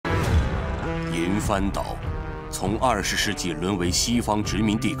银帆岛从20世纪沦为西方殖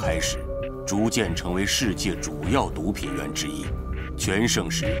民地开始，逐渐成为世界主要毒品源之一。全盛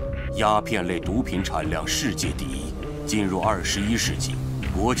时，鸦片类毒品产量世界第一。进入21世纪，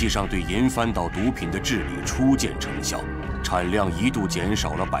国际上对银帆岛毒品的治理初见成效，产量一度减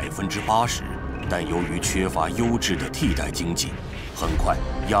少了80%。但由于缺乏优质的替代经济，很快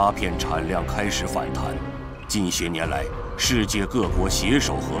鸦片产量开始反弹。近些年来，世界各国携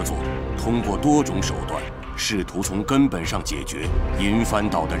手合作，通过多种手段，试图从根本上解决银帆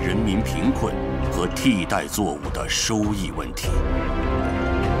岛的人民贫困和替代作物的收益问题。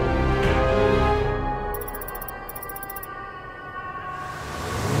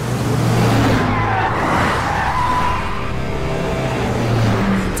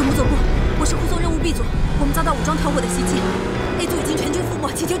总部，我是护送任务 B 组，我们遭到武装团伙的袭击 ，A 组已经全军覆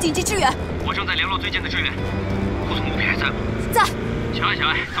没，请求紧急支援。我正在联络最近的支援，护送物品还在吗？在。小爱，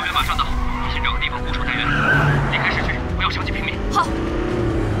增援马上到，你先找个地方固守待援，离开市区，不要伤及平民。好。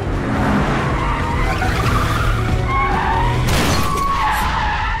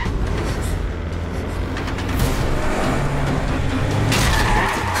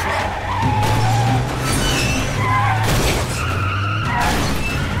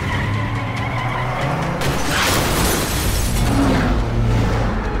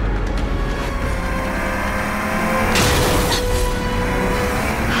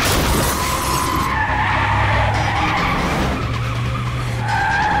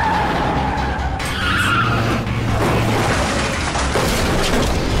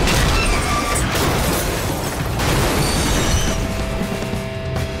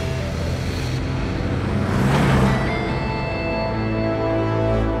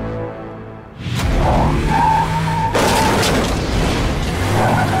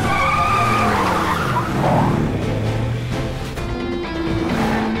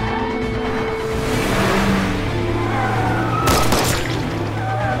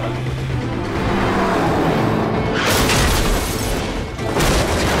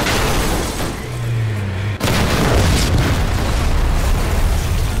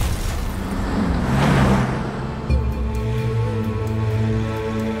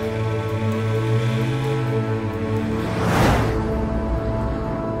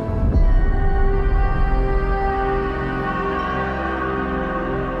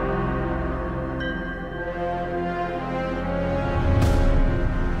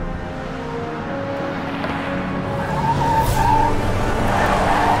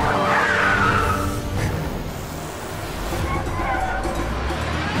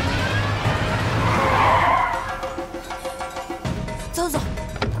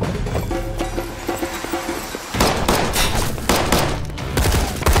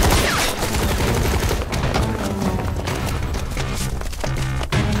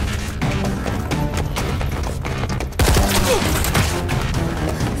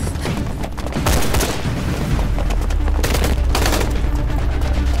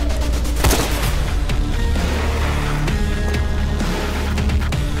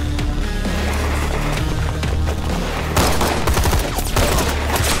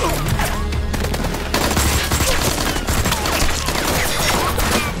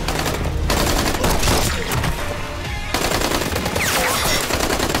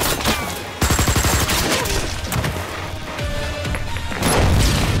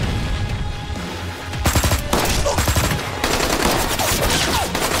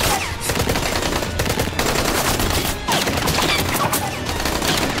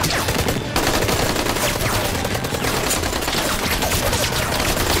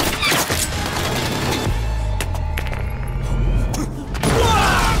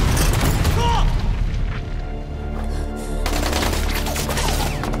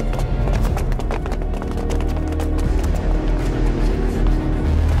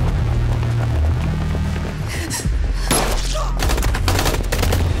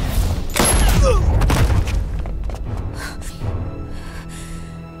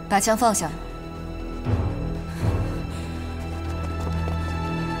把枪放下。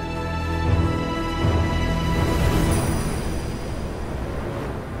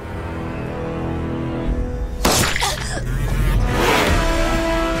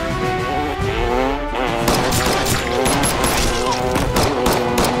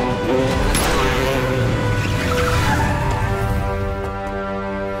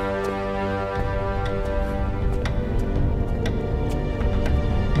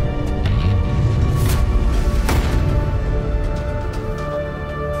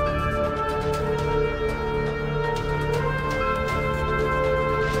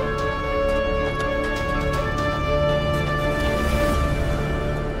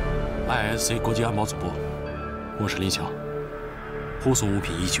ISC 国际安保总部，我是林强，护送物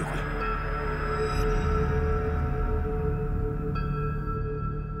品一取回。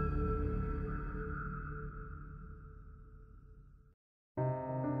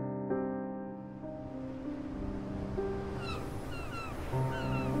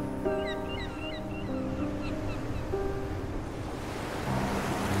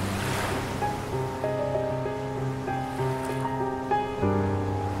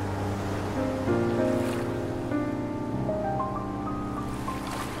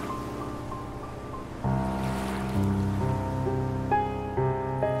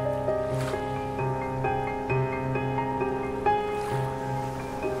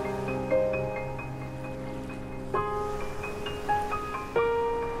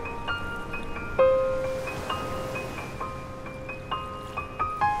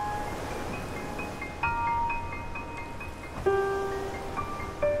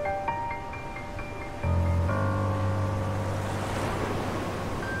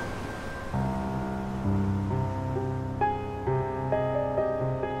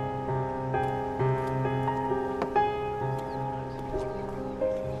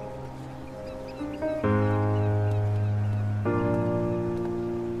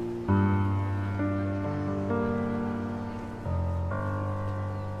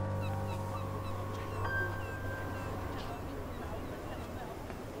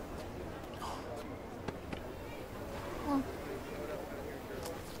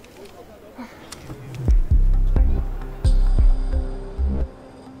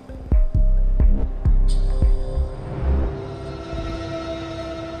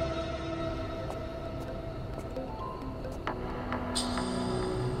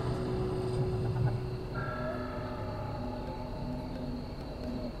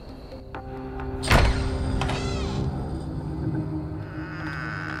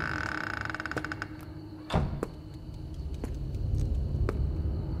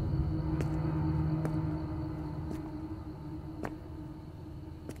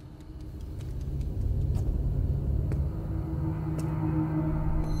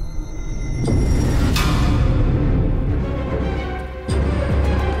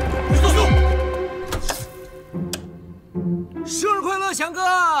强哥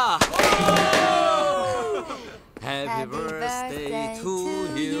 ！Happy birthday to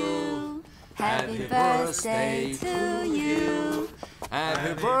you, Happy birthday to you,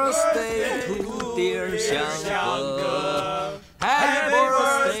 Happy birthday to dear 强哥 ，Happy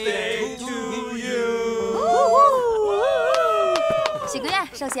birthday to you。许个愿，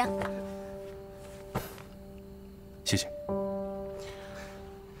寿星。谢谢。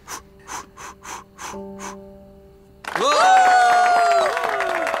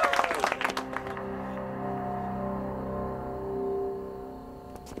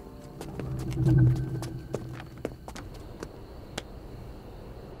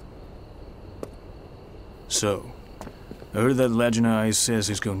 So, I heard that Legend Eye says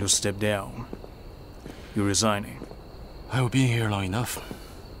he's going to step down. You're resigning. I've been here long enough.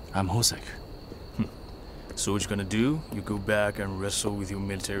 I'm homesick. So what you gonna do? You go back and wrestle with your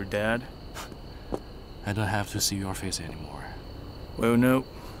military dad? I don't have to see your face anymore. Well, no.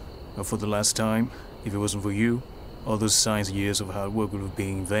 But for the last time, if it wasn't for you, all those science years of hard work would have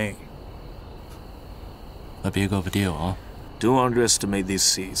been in vain. A big of a deal, huh? Don't underestimate these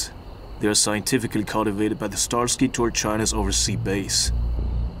seeds. They are scientifically cultivated by the Starsky toward China's overseas base,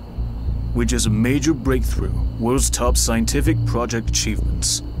 which is a major breakthrough, world's top scientific project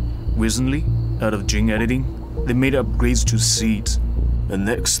achievements. Recently, out of gene editing, they made upgrades to seeds, and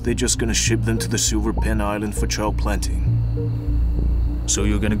next they're just gonna ship them to the Silver Pen Island for child planting. So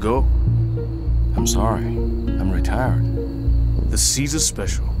you're gonna go? I'm sorry, I'm retired. The seeds are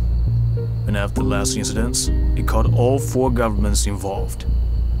special, and after the last incidents, it caught all 4 governments involved.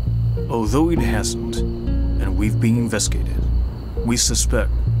 Although it hasn't, and we've been investigated, we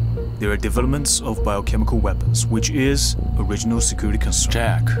suspect there are developments of biochemical weapons, which is a regional security concern.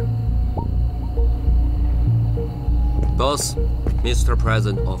 Jack. Boss, Mr.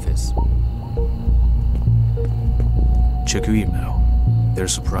 President office. Check your email. There are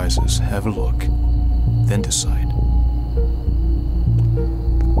surprises. Have a look. Then decide.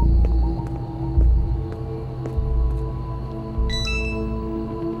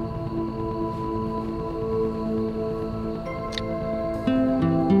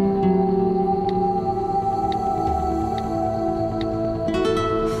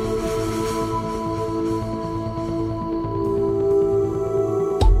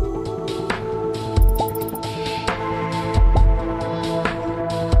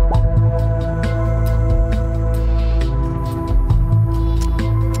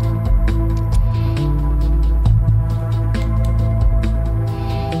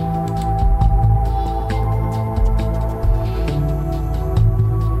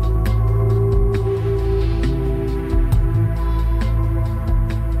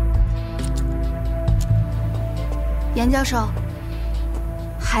 严教授，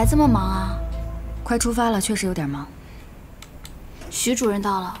还这么忙啊？快出发了，确实有点忙。徐主任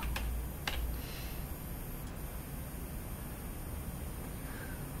到了。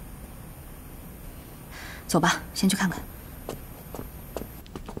走吧，先去看看。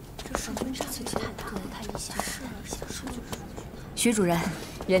徐主任，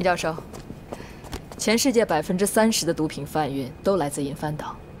严教授，全世界30%的毒品贩运都来自银帆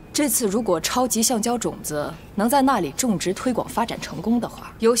岛。这次如果超级橡胶种子能在那里种植推广发展成功的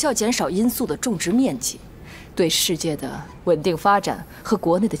话，有效减少罂粟的种植面积，对世界的稳定发展和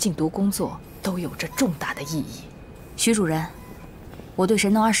国内的禁毒工作都有着重大的意义。徐主任，我对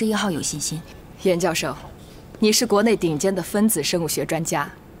神农21号有信心。严教授，你是国内顶尖的分子生物学专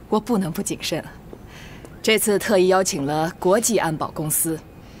家，我不能不谨慎了。这次特意邀请了国际安保公司，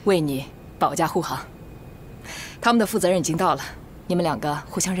为你保驾护航。他们的负责人已经到了，你们两个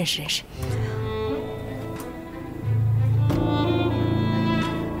互相认识认识。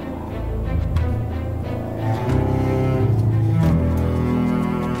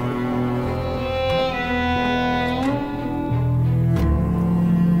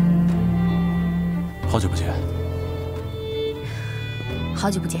好久不见。好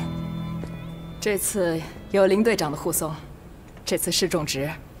久不见。这次有林队长的护送，这次试种植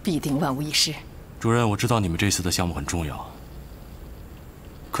必定万无一失。主任，我知道你们这次的项目很重要，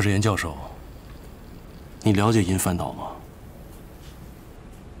可是严教授，你了解银帆岛吗？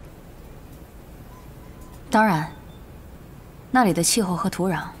当然，那里的气候和土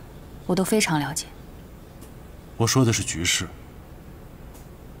壤，我都非常了解。我说的是局势。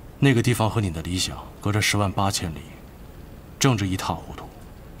那个地方和你的理想隔着108000里，政治一塌糊涂，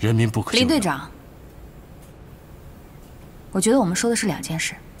人民不可。林队长，我觉得我们说的是两件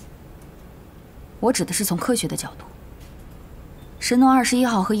事。我指的是从科学的角度。神农21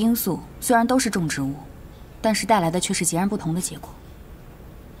号和罂粟虽然都是种植物，但是带来的却是截然不同的结果。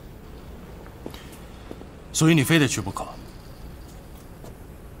所以你非得去不可。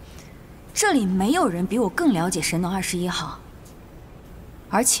这里没有人比我更了解神农21号，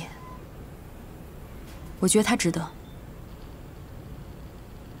而且，我觉得它值得。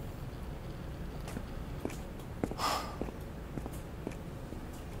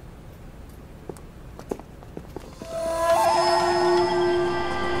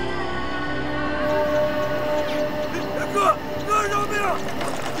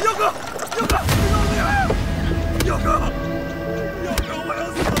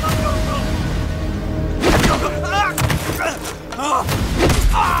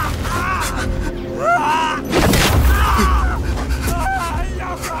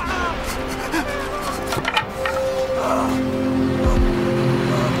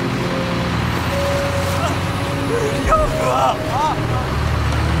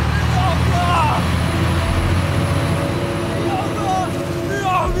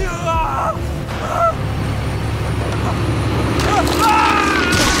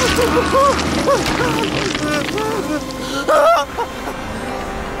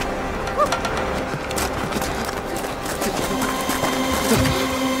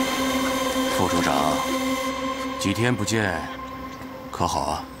副处长，几天不见，可好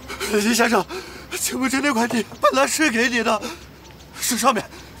啊？林先生，请不起那块地本来是给你的，是上面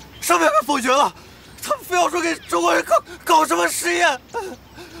给否决了，他们非要说给中国人搞什么实验。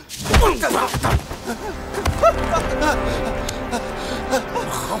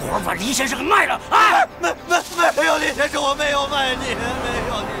合伙把林先生给卖了啊！没有林先生，我没有卖你，没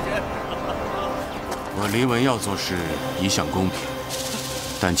有林先生。我林文耀做事一向公平，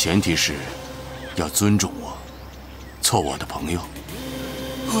但前提是要尊重我，做我的朋友。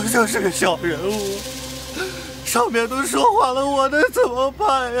我就是个小人物，上面都说话了，我能怎么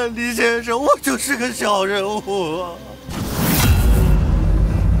办呀，林先生？我就是个小人物啊。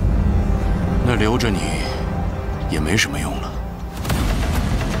那留着你也没什么用了。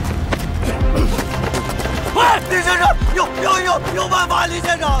喂，林先生，有办法，林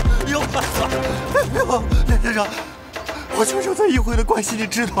先生有办法。林先生，我全程在议会的关系你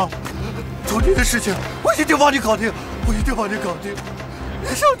知道，种地的事情我一定帮你搞定，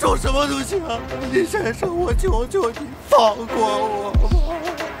你想种什么都行，林先生，我求求你放过我吧。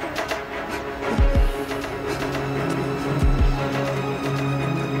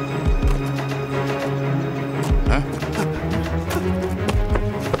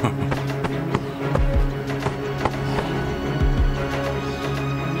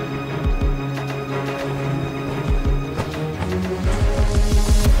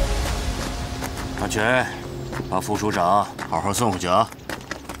阿全，把副处长好好送回去啊。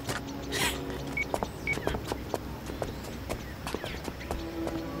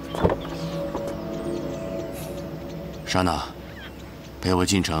莎娜，陪我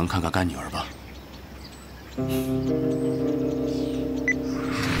进城看看干女儿吧。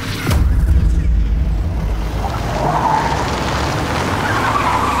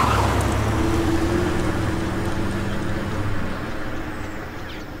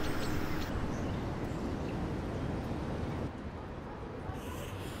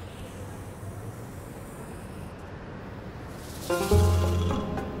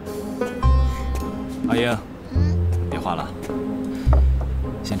阿英，别画了，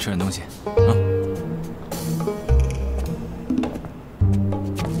先吃点东西啊。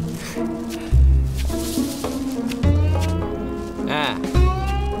哎，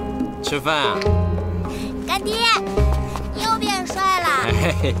吃饭啊？干爹，你又变帅了。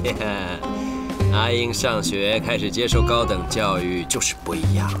哎呀，阿英上学开始接受高等教育，就是不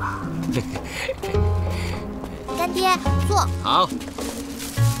一样了。干爹，坐。好。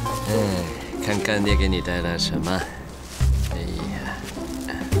看干爹给你带来什么？哎呀，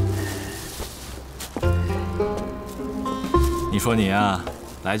你说你啊，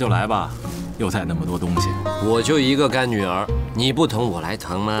来就来吧，又带那么多东西。我就一个干女儿，你不疼我来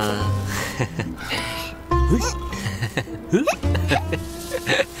疼吗？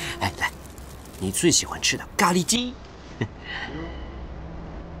哎，来，你最喜欢吃的咖喱鸡。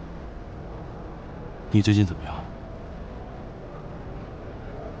你最近怎么样？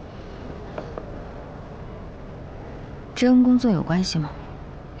这跟工作有关系吗？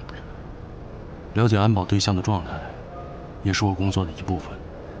了解安保对象的状态，也是我工作的一部分。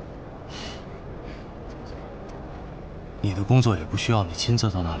你的工作也不需要你亲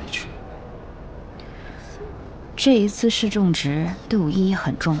自到那里去。这一次市种植对我意义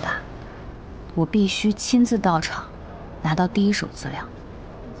很重大，我必须亲自到场，拿到第一手资料。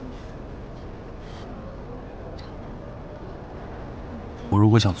我如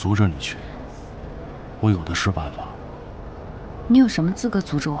果想阻止你去，我有的是办法。你有什么资格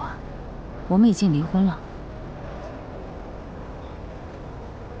阻止我啊？我们已经离婚了。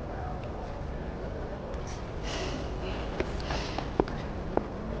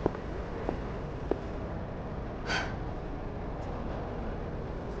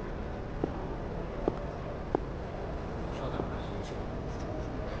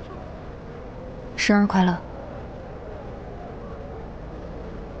生日快乐！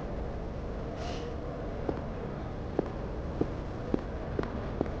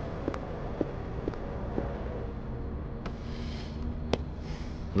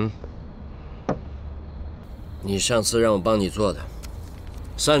你上次让我帮你做的，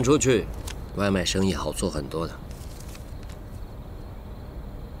散出去，外卖生意好做很多的。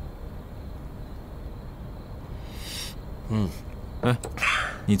哎，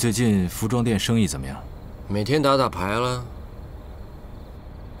你最近服装店生意怎么样？每天打打牌了。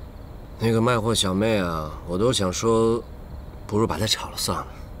那个卖货小妹啊，我都想说，不如把她炒了算了。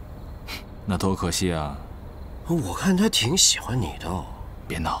那多可惜啊！我看她挺喜欢你的哦。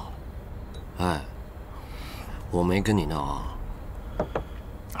别闹了。哎，我没跟你闹啊。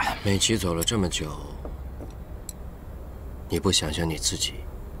美琪走了这么久，你不想想你自己，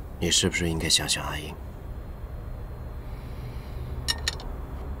你是不是应该想想阿英？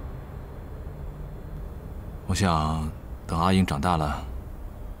我想等阿英长大了，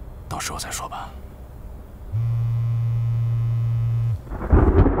到时候再说吧。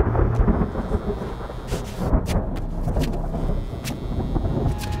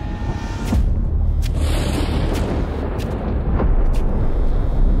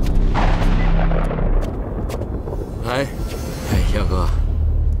哎，耀哥。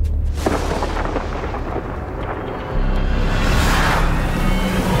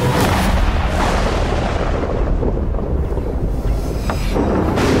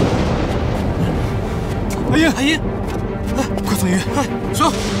阿英，阿英，哎，快送医院！哎，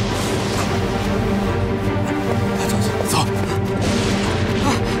走，走。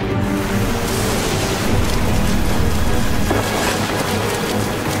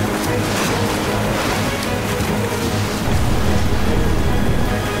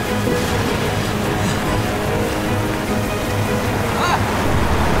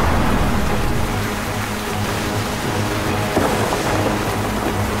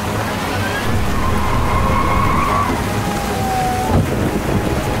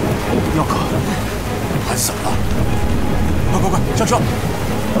耀哥，孩子怎么了？快，上车！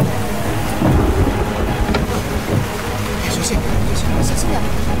小心，小心点！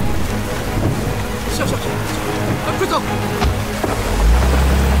上，快走！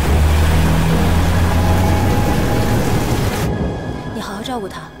你好好照顾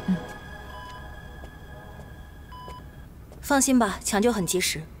他。放心吧，抢救很及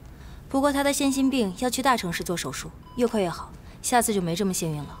时。不过他的先心病要去大城市做手术，越快越好，下次就没这么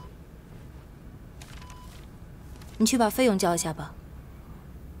幸运了。你去把费用交一下吧。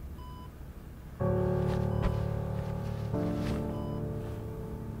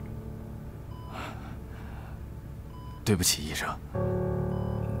对不起，医生，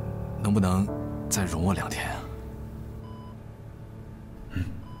能不能再容我2天啊？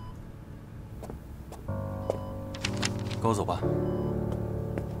跟我走吧。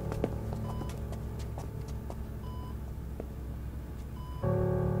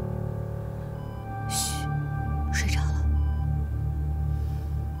嘘，睡着了。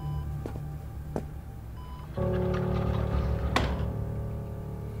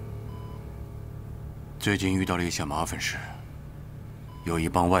最近遇到了一些麻烦事，有一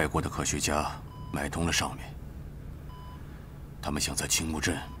帮外国的科学家买通了上面，他们想在青木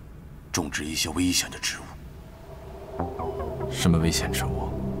镇种植一些危险的植物。什么危险植物？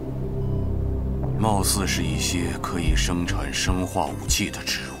貌似是一些可以生产生化武器的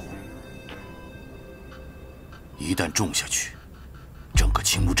植物。一旦种下去，整个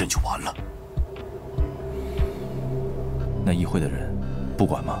青木镇就完了。那议会的人不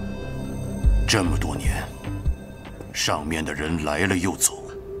管吗？这么多年，上面的人来了又走，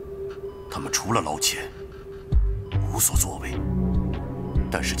他们除了捞钱，无所作为。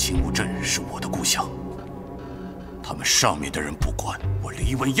但是青木镇是我的故乡，他们上面的人不管，我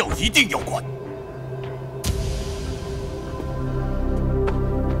黎文耀一定要管。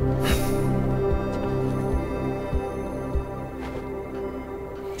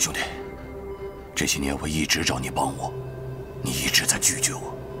兄弟，这些年我一直找你帮我，你一直在拒绝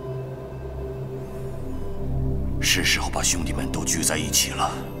我。是时候把兄弟们都聚在一起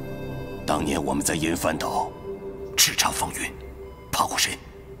了。当年我们在银帆岛叱咤风云，怕过谁？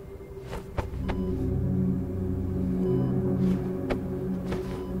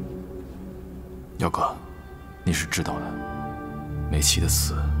耀哥，你是知道的，美琪的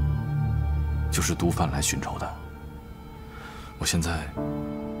死就是毒贩来寻仇的。我现在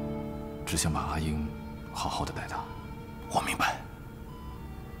只想把阿英好好的待她。我明白，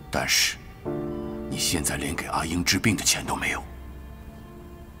但是你现在连给阿英治病的钱都没有。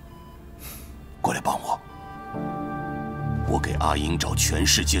过来帮我，我给阿英找全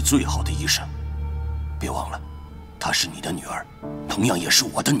世界最好的医生。别忘了，她是你的女儿，同样也是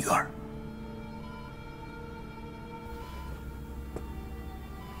我的女儿。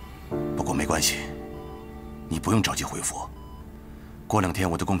不过没关系，你不用着急回复我。过2天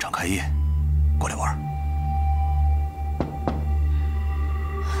我的工厂开业，过来玩。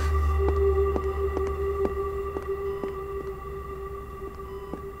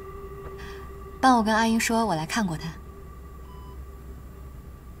帮我跟阿英说，我来看过她。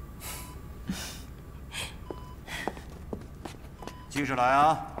记着来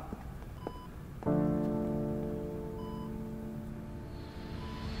啊！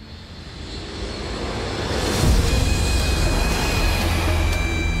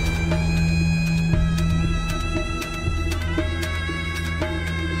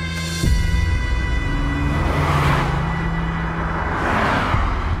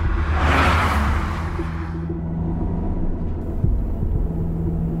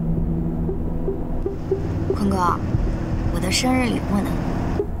坤哥，我的生日礼物呢？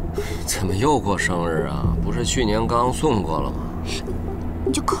怎么又过生日啊？不是去年刚送过了吗？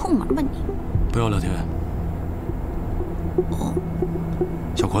你就抠门吧你！不要聊天。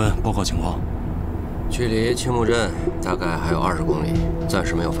小坤，报告情况。距离青木镇大概还有20公里，暂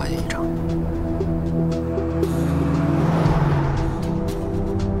时没有发现异常。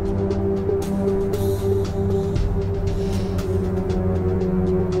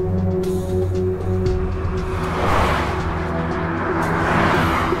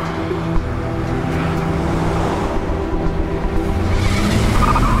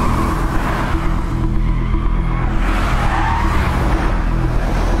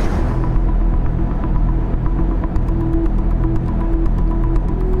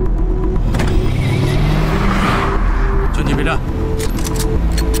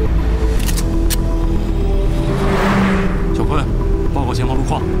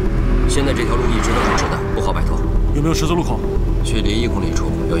现在这条路一直都是直的，不好摆脱。有没有十字路口？距离1公里处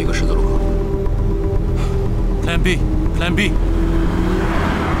有一个十字路口。Plan B，Plan B。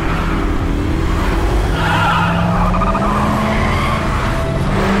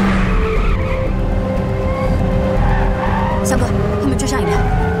三哥，后面追上一辆。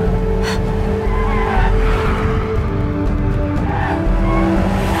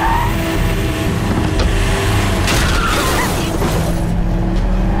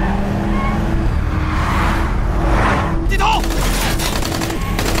低头。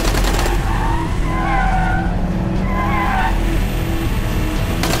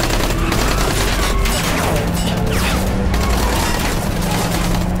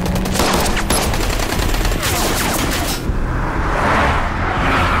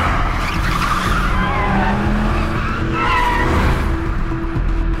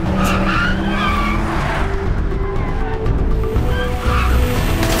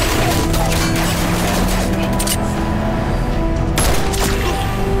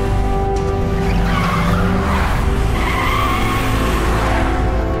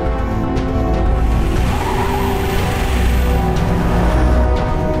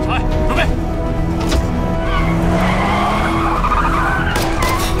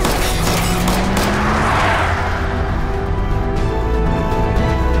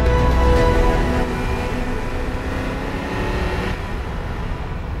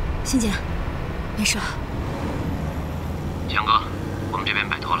们这边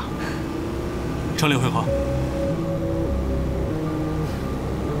摆脱了。城里汇合。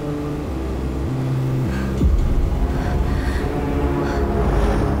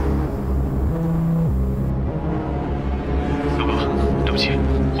小哥，对不起，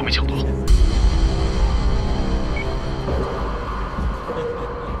我没抢夺。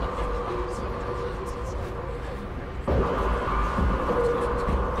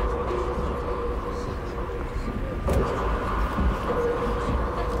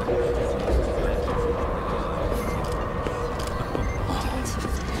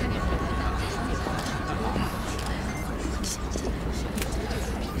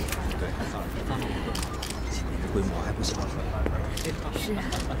 规模还不小。是啊。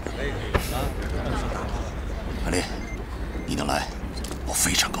阿丽，你能来，我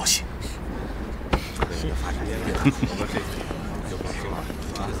非常高兴。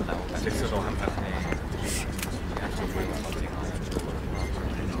这次都安排好了。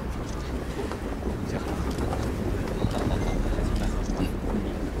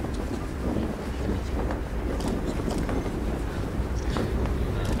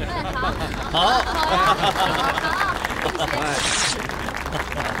好。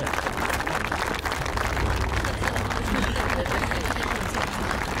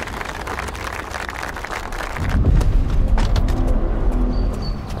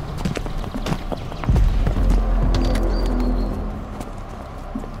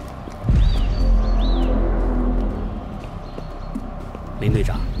林队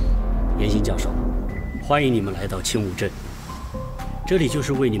长，严新教授，欢迎你们来到青武镇。这里就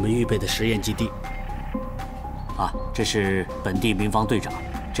是为你们预备的实验基地。啊，这是本地民防队长，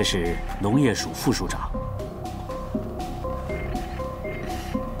这是农业署副署长。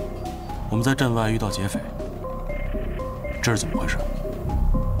我们在镇外遇到劫匪，这是怎么回事？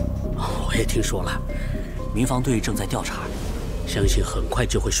我也听说了，民防队正在调查，相信很快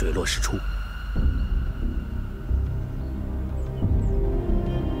就会水落石出。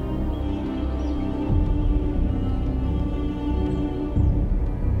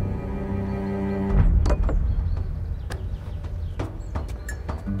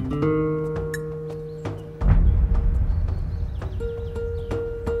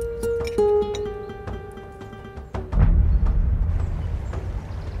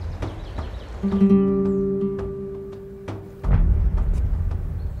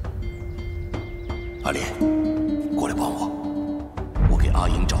 阿莲，过来帮我，我给阿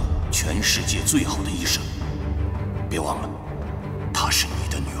英找全世界最好的医生。别忘了，她是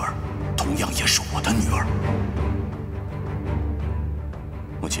你的女儿，同样也是我的女儿。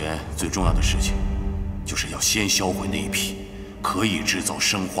目前最重要的事情，就是要先销毁那一批可以制造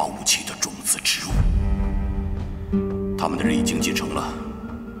生化武器的种子植物。他们的人已经进城了。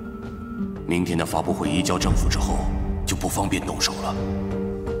 明天的发布会移交政府之后，就不方便动手了。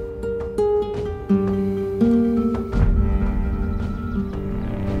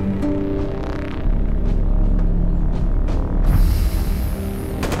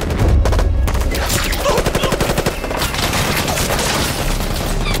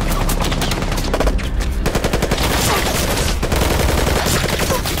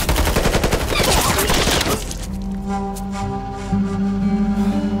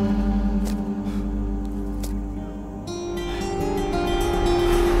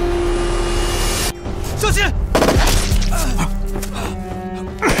小心！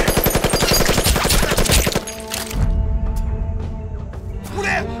武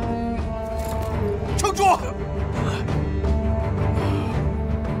林，撑住！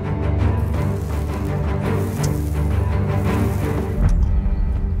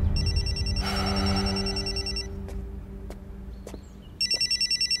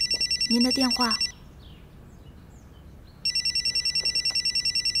您的电话。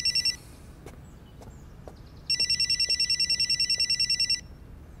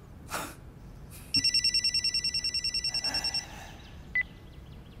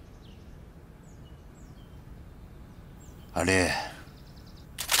 阿丽，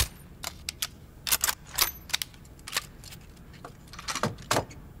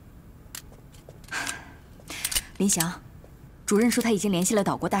林翔，主任说他已经联系了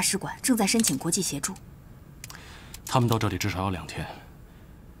岛国大使馆，正在申请国际协助。他们到这里至少要2天，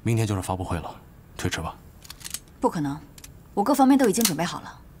明天就是发布会了，推迟吧。不可能，我各方面都已经准备好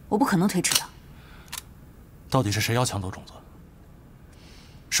了，我不可能推迟的。到底是谁要抢走种子？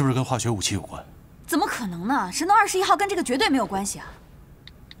是不是跟化学武器有关？ 怎么可能呢？神农21号跟这个绝对没有关系啊！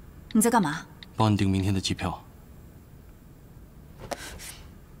你在干嘛？帮你订明天的机票。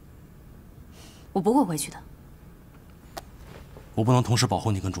我不会回去的。我不能同时保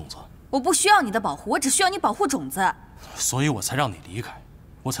护你跟种子。我不需要你的保护，我只需要你保护种子。所以我才让你离开，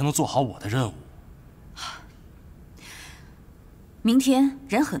我才能做好我的任务。明天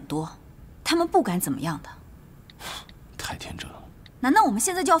人很多，他们不敢怎么样的。太天真了。难道我们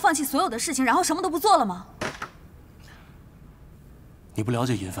现在就要放弃所有的事情，然后什么都不做了吗？你不了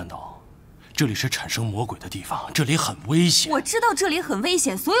解银帆岛，这里是产生魔鬼的地方，这里很危险。我知道这里很危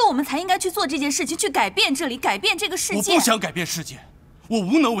险，所以我们才应该去做这件事情，去改变这里，改变这个世界。我不想改变世界，我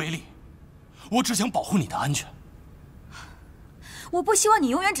无能为力，我只想保护你的安全。我不希望你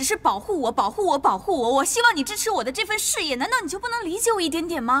永远只是保护我，保护我，保护我。我希望你支持我的这份事业，难道你就不能理解我一点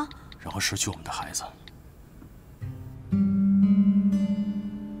点吗？然后失去我们的孩子。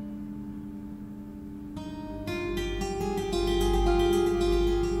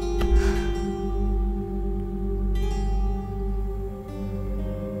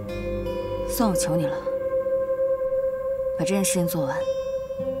算我求你了，把这件事情做完，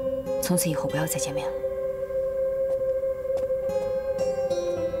从此以后不要再见面了。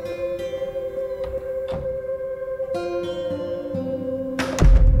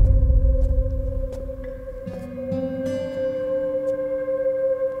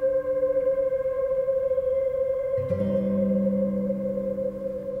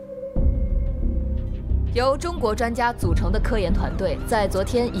由中国专家组成的科研团队在昨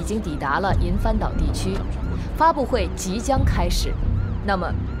天已经抵达了银帆岛地区，发布会即将开始。那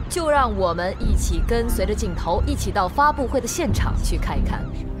么，就让我们一起跟随着镜头，一起到发布会的现场去看一看。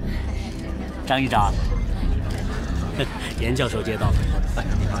张议长，严教授接到了。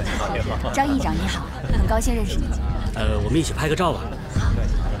张议长你好，很高兴认识你。我们一起拍个照吧。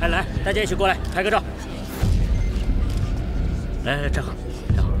好。来，大家一起过来拍个照。来，站好。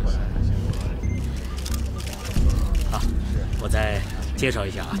我再介绍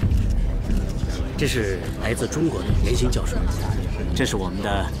一下啊，这是来自中国的严新教授，这是我们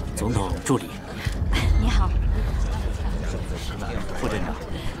的总统助理。你好，副镇长。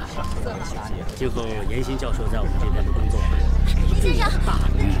今后严新教授在我们这边的工作，李先生，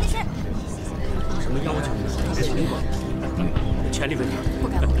没事。有什么要求呢？情况，全力为你。不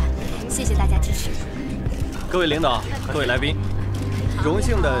敢，谢谢大家支持。各位领导，各位来宾，荣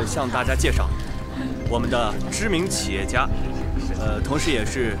幸地向大家介绍我们的知名企业家。同时也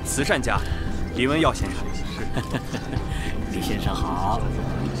是慈善家，李文耀先生。李先生好，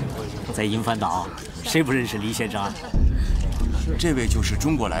在银帆岛，谁不认识李先生啊？这位就是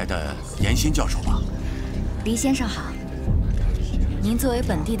中国来的严新教授吧？黎先生好，您作为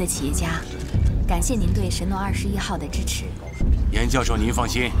本地的企业家，感谢您对神诺21号的支持。严教授，您放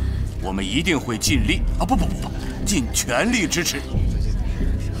心，我们一定会尽力不，尽全力支持。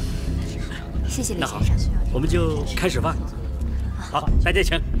谢谢李先生。那好，我们就开始吧。好，大家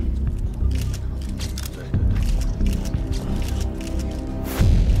请。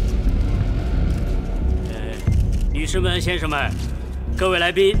女士们、先生们，各位来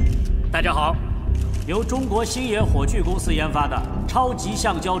宾，大家好！由中国星野火炬公司研发的超级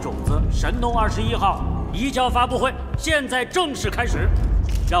橡胶种子神农21号移交发布会现在正式开始，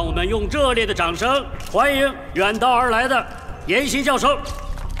让我们用热烈的掌声欢迎远道而来的严新教授。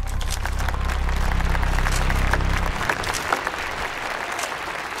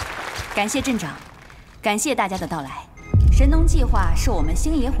感谢镇长，感谢大家的到来。神农计划是我们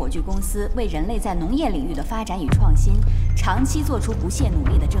星野火炬公司为人类在农业领域的发展与创新长期做出不懈努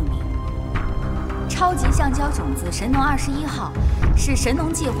力的证明。超级橡胶种子神农21号是神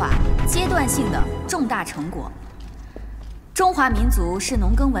农计划阶段性的重大成果。中华民族是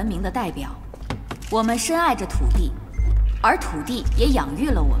农耕文明的代表，我们深爱着土地，而土地也养育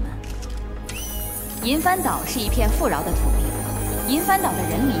了我们。银帆岛是一片富饶的土地，银帆岛的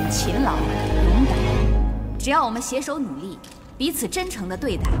人民勤劳勇敢。只要我们携手努力，彼此真诚地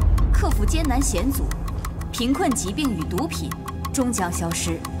对待，克服艰难险阻，贫困、疾病与毒品终将消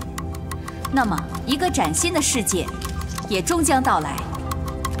失。那么，一个崭新的世界也终将到来。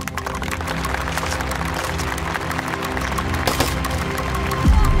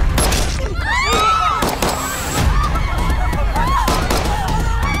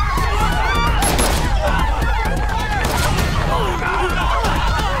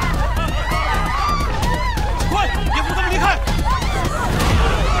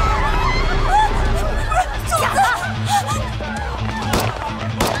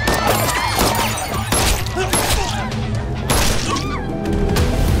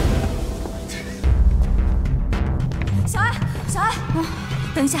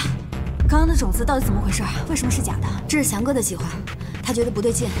等一下，刚刚的种子到底怎么回事？为什么是假的？这是翔哥的计划，他觉得不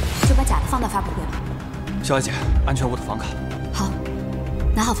对劲，就把假的放到发布会了。小姐，安全屋的房卡。好，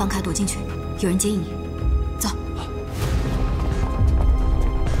拿好房卡躲进去，有人接应你。走。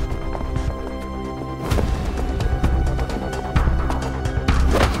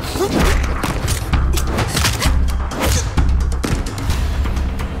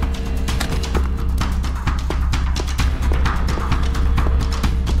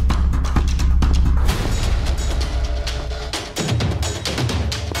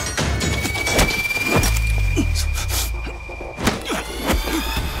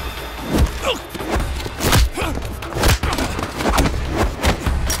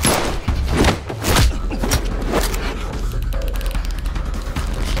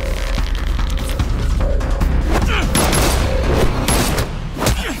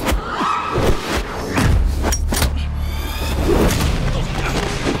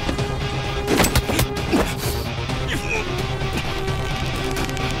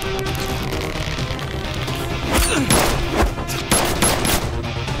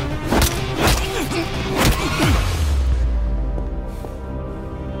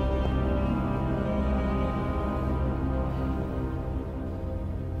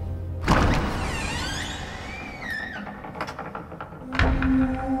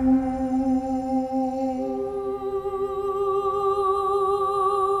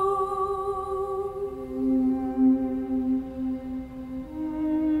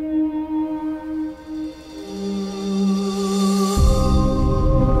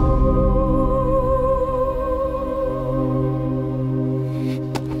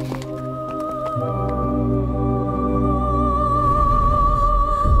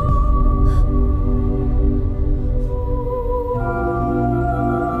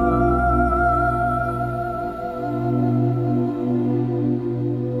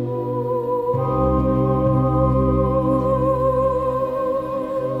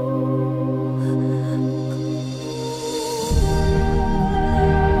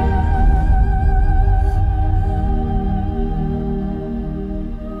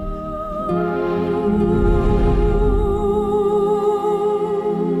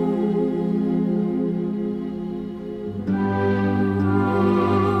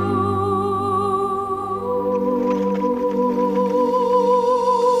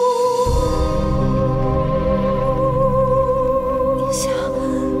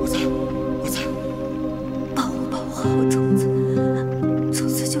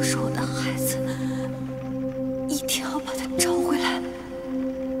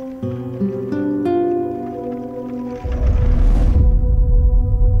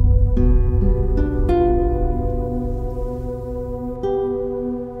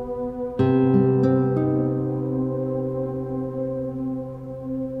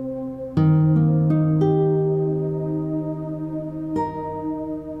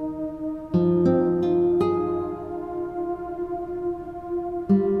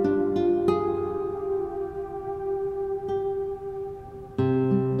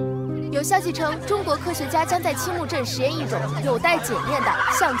有消息称，中国科学家将在青木镇实验一种有待检验的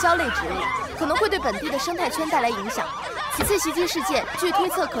橡胶类植物，可能会对本地的生态圈带来影响。此次袭击事件，据推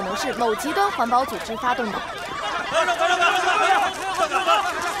测可能是某极端环保组织发动的。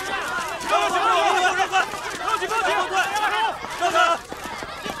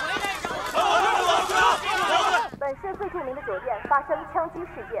本市最著名的酒店发生枪击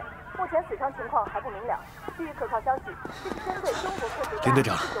事件，目前死伤情况还不明了。据可靠消息，这是针对中国科学家林队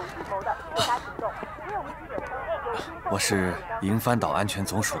长有预谋的谋杀行动。也有目击者称，我是银帆岛安全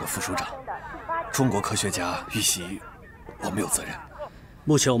总署的副署长。中国科学家遇袭，我没有责任。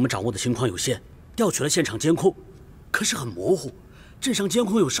目前我们掌握的情况有限，调取了现场监控，可是很模糊，镇上监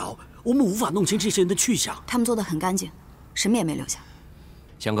控又少，我们无法弄清这些人的去向。他们做得很干净，什么也没留下。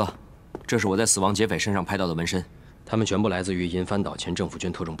翔哥，这是我在死亡劫匪身上拍到的纹身，他们全部来自于银帆岛前政府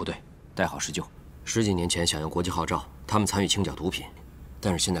军特种部队，代号19。10几年前响应国际号召，他们参与清剿毒品，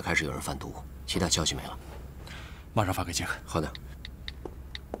但是现在开始有人贩毒，其他消息没了。马上发给杰克。好的。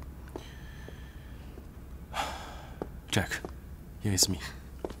Jack, here is me.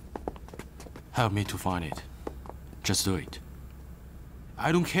 Help me to find it. Just do it.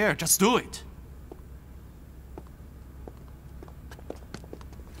 I don't care. Just do it.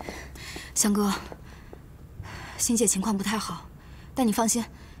 翔哥，欣姐情况不太好，但你放心，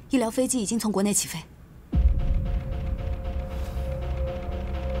医疗飞机已经从国内起飞。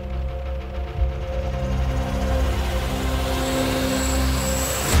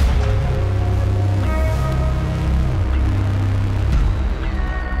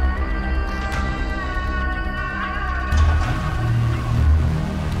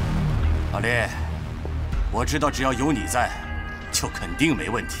阿烈，我知道只要有你在，就肯定没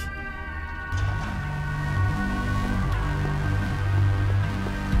问题。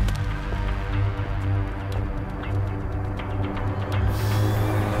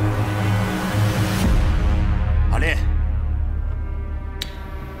阿烈，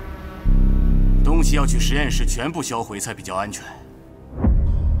东西要去实验室全部销毁才比较安全。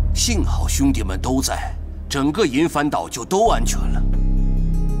幸好兄弟们都在，整个银帆岛就都安全了。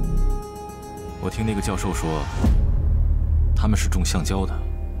 我听那个教授说，他们是种橡胶的。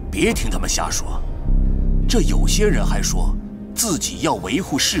别听他们瞎说，这有些人还说自己要维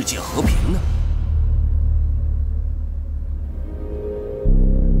护世界和平呢。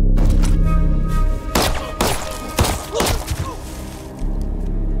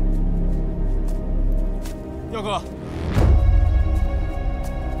耀哥，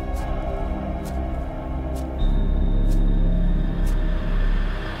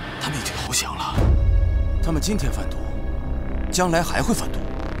他们已经投降了。 他们今天贩毒，将来还会贩毒。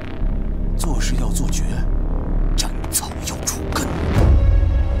做事要做绝，斩草要除根。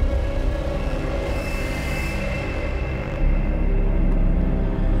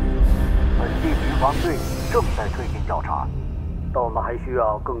本地巡防队正在推进调查，但我们还需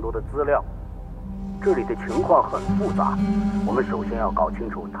要更多的资料。这里的情况很复杂，我们首先要搞清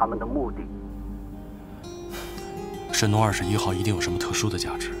楚他们的目的。神农21号一定有什么特殊的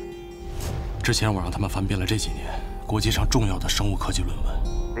价值。 之前我让他们翻遍了这几年国际上重要的生物科技论文。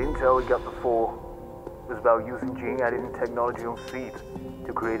The intel we got before was about using gene editing technology on seed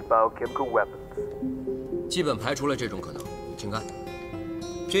to create biochemical weapons. 基本排除了这种可能，请看，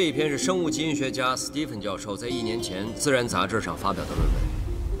这一篇是生物基因学家斯蒂芬教授在1年前《自然》杂志上发表的论文，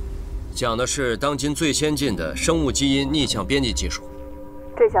讲的是当今最先进的生物基因逆向编辑技术。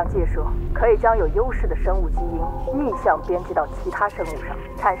 这项技术可以将有优势的生物基因逆向编辑到其他生物上，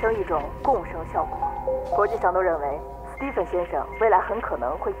产生一种共生效果。国际上都认为，斯蒂芬先生未来很可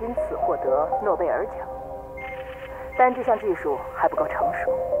能会因此获得诺贝尔奖。但这项技术还不够成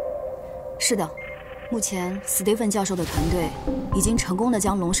熟。是的，目前史蒂芬教授的团队已经成功地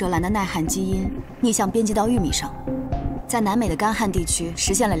将龙舌兰的耐旱基因逆向编辑到玉米上，在南美的干旱地区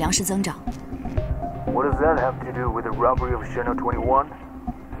实现了粮食增长。What does that have to do with the robbery of Channel 21?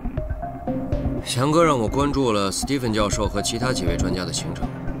 翔哥让我关注了斯蒂芬教授和其他几位专家的行程，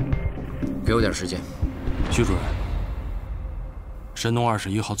给我点时间。徐主任，神农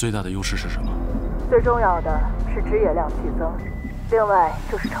21号最大的优势是什么？最重要的是枝叶量剧增，另外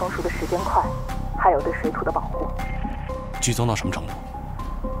就是成熟的时间快，还有对水土的保护。剧增到什么程度？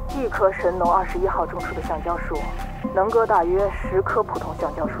一棵神农21号种出的橡胶树，能割大约10棵普通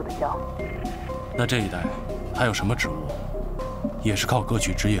橡胶树的胶。那这一带还有什么植物，也是靠割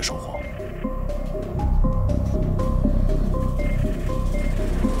取枝叶收获？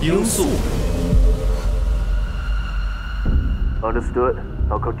 罂粟。 Understood.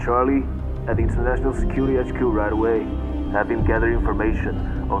 I'll call Charlie at the International Security HQ right away. Have him gather information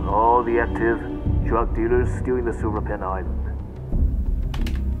on all the active drug dealers stealing the Silver Pen Island.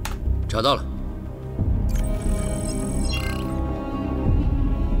 找到了。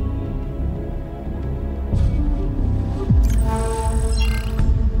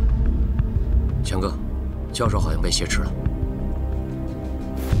强哥，教授好像被挟持了。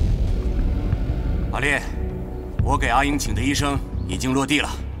阿烈，我给阿英请的医生已经落地了，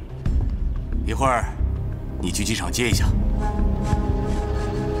一会儿你去机场接一下。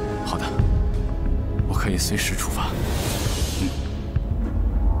好的，我可以随时出发。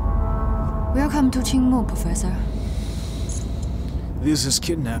Welcome to Qingmu, Professor. This is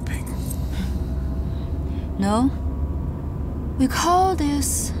kidnapping. No. We call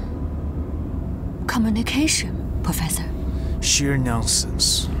this communication, Professor. Sheer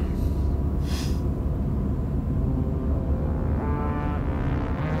nonsense.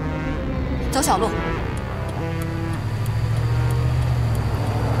 走小路。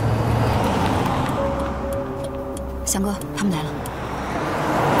翔哥，他们来了。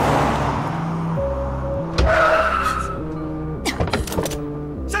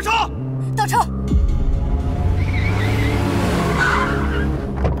下车！倒车！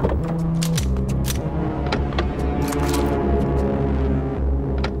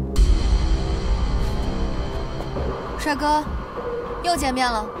帅哥，又见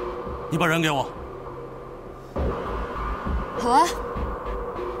面了。你把人给我。好啊。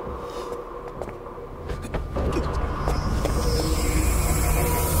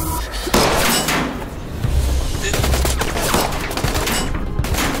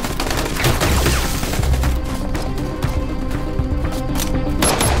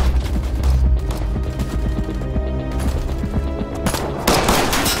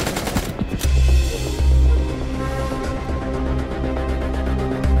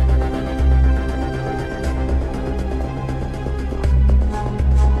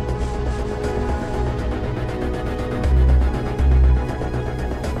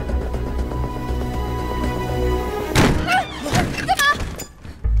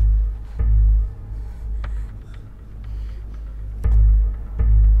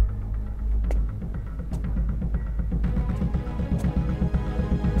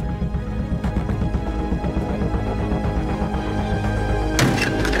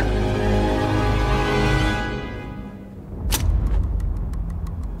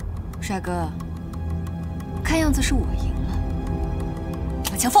帅哥，看样子是我赢了，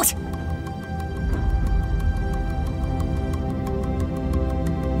把枪放下。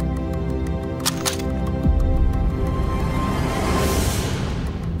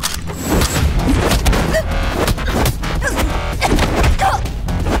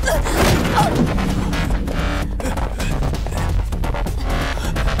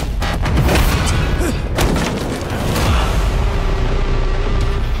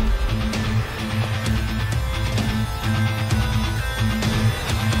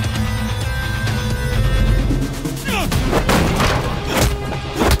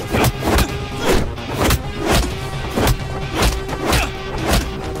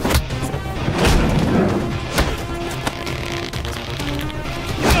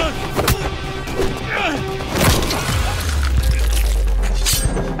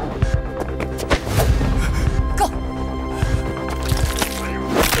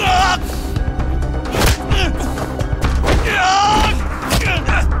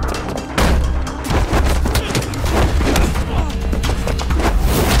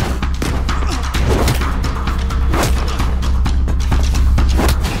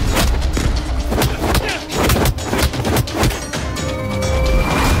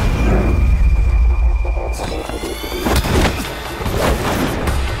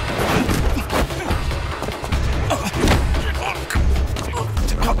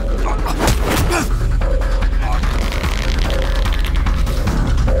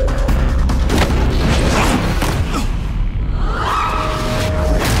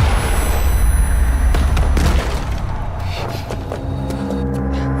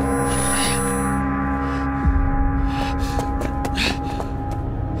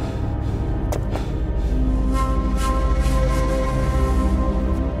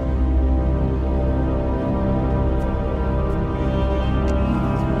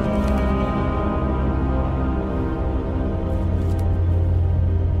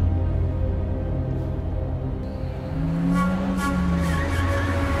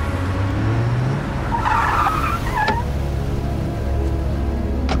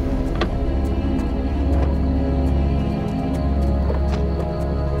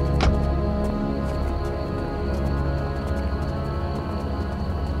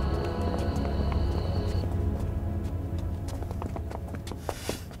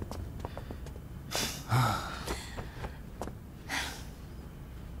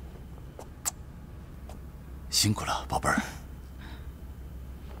辛苦了，宝贝儿。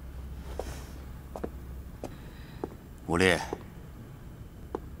吴烈，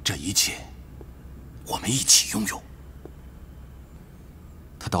这一切我们一起拥有。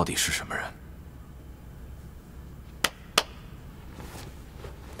他到底是什么人？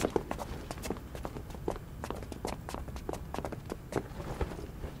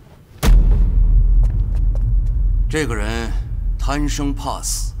这个人贪生怕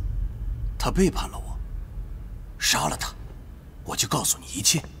死，他背叛了我，杀了他，我就告诉你一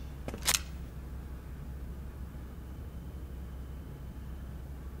切。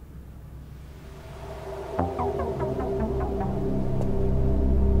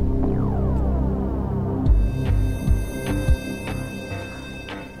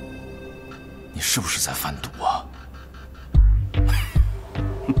你是不是在贩毒啊？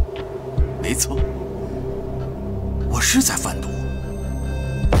没错。我是在贩毒。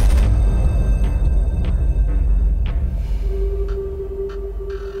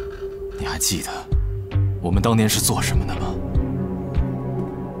你还记得我们当年是做什么的吗？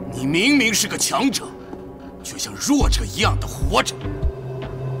你明明是个强者，却像弱者一样的活着。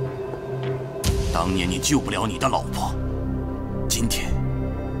当年你救不了你的老婆，今天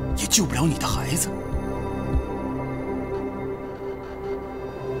也救不了你的孩子。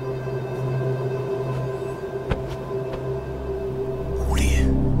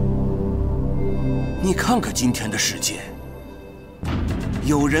你看看今天的世界，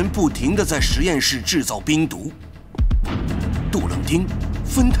有人不停地在实验室制造冰毒、杜冷丁、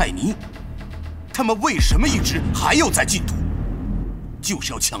芬太尼，他们为什么一直还要在禁毒？就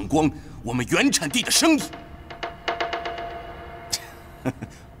是要抢光我们原产地的生意。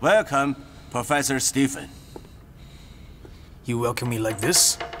Welcome, Professor Stephen. You welcome me like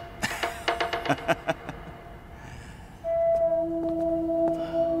this?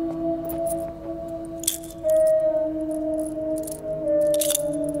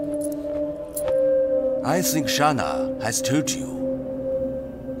 I think Shana has told you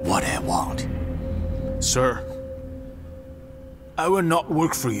what I want. Sir, I will not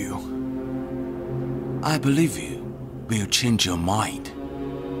work for you. I believe you will change your mind.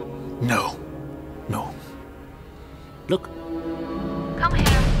 No. No. Look. Come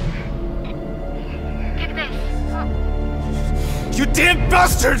here. Take this. You damn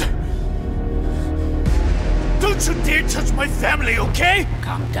bastard! Don't you dare touch my family, okay?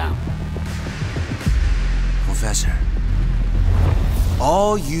 Calm down. Professor,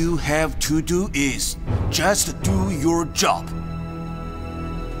 all you have to do is just do your job.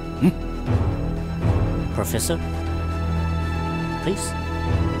 Professor, please.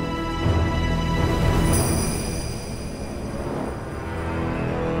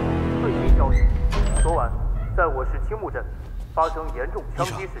 最新消息：昨晚在我市青木镇发生严重枪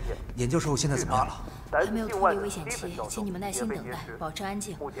击事件。研究生现在怎么样了？还没有脱离危险期，请你们耐心等待，保持安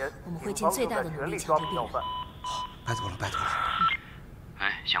静。我们会尽最大的努力抢救病人。好，拜托了，拜托了。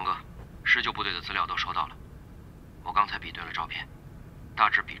哎，翔哥，施救部队的资料都收到了，我刚才比对了照片，大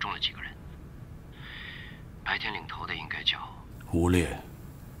致比中了几个人。白天领头的应该叫吴烈。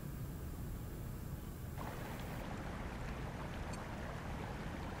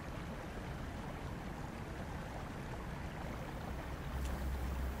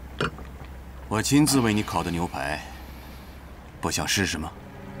我亲自为你烤的牛排，不想试试吗？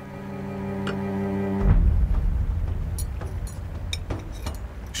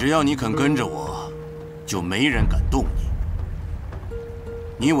只要你肯跟着我，就没人敢动你。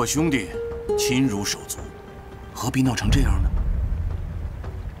你我兄弟，亲如手足，何必闹成这样呢？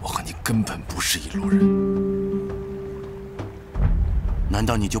我和你根本不是一路人。难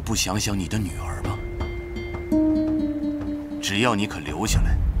道你就不想想你的女儿吗？只要你肯留下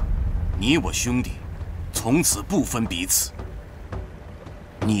来，你我兄弟，从此不分彼此。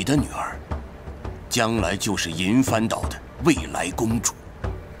你的女儿，将来就是银帆岛的未来公主。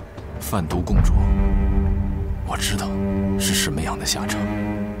贩毒公主，我知道是什么样的下场。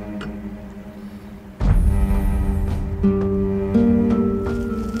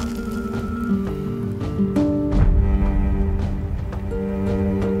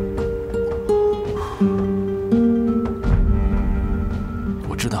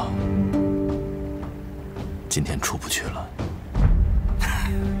我知道，今天出不去了。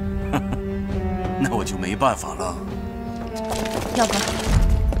那我就没办法了。耀哥，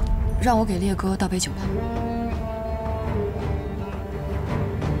让我给烈哥倒杯酒吧。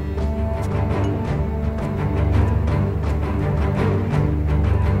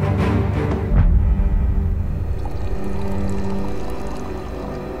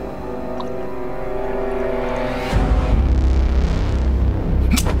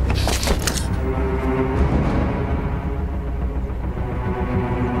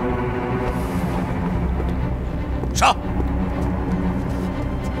杀！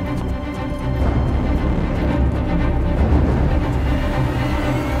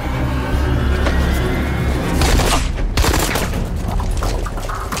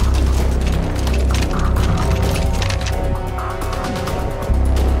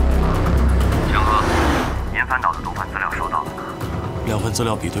江哥，银帆岛的毒贩资料收到了。2份资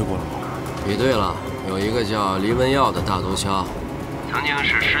料比对过了吗？比对了，有一个叫黎文耀的大毒枭，曾经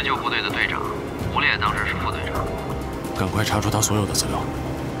是施救部队的队长，吴烈当时是副队长。赶快查出他所有的资料。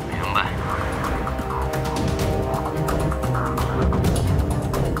明白。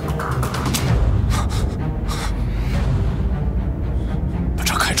把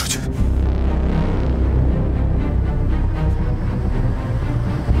车开出去。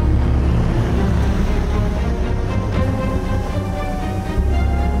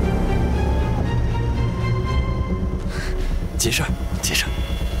急事儿，急事儿。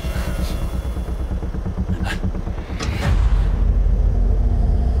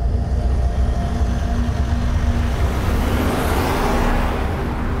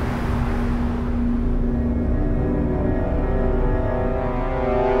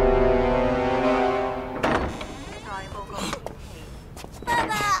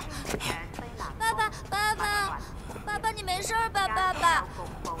爸爸，你没事吧？爸爸，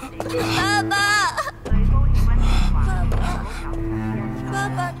爸爸。爸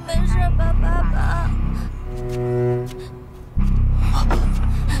爸，你没事吧？爸爸，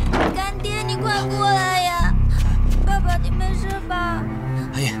干爹，你快过来呀！爸爸，你没事吧？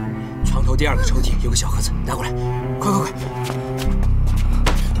阿英，床头第2个抽屉有个小盒子，拿过来，快！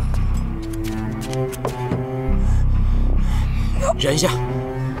忍一下。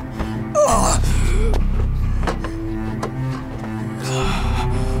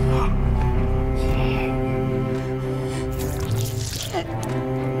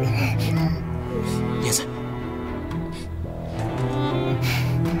叶子，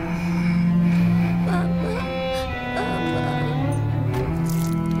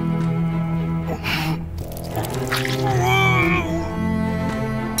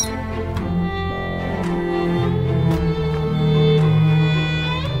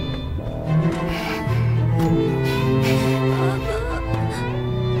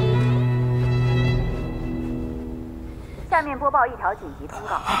下面播报一条紧急通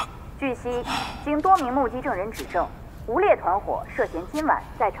告。据悉，经多名目击证人指证，吴烈团伙涉嫌今晚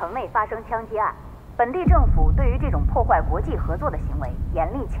在城内发生枪击案。本地政府对于这种破坏国际合作的行为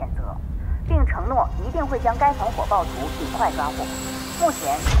严厉谴责，并承诺一定会将该团伙暴徒尽快抓获。目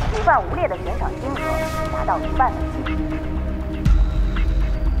前，主犯吴烈的悬赏金额已达到1万美金。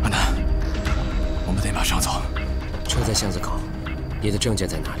阿南，我们得马上走。车在巷子口，你的证件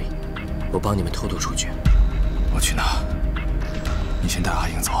在哪里？我帮你们偷渡出去。我去拿。你先带阿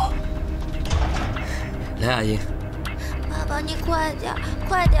英走。来，阿英。爸爸，你快点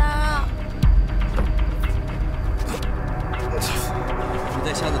啊！我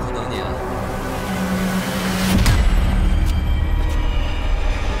在巷子口等你啊。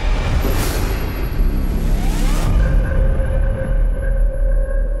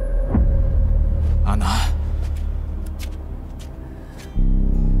阿南，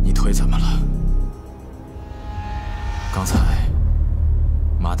你腿怎么了？刚才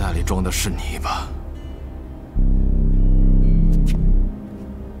麻袋里装的是泥巴。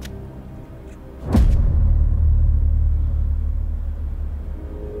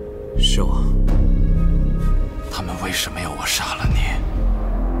是我。他们为什么要我杀了你？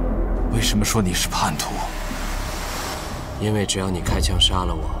为什么说你是叛徒？因为只要你开枪杀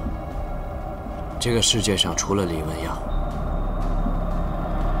了我，这个世界上除了李文耀，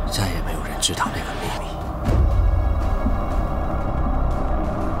再也没有人知道那个秘密。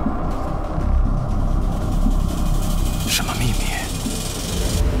什么秘密？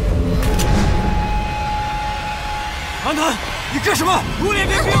阿南，你干什么？吴烈，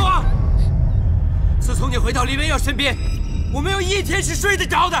别逼我！自从你回到李文耀身边，我没有一天是睡得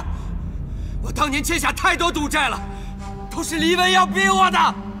着的。我当年欠下太多赌债了，都是李文耀逼我的。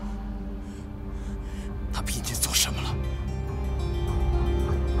他逼你做什么了？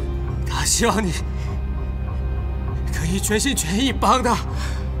他希望你可以全心全意帮他，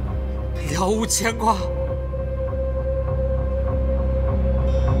了无牵挂。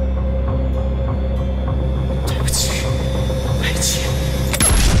对不起，梅姐。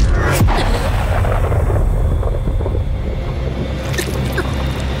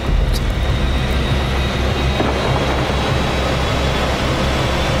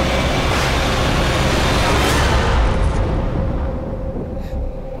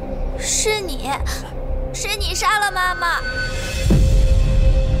是你杀了妈妈。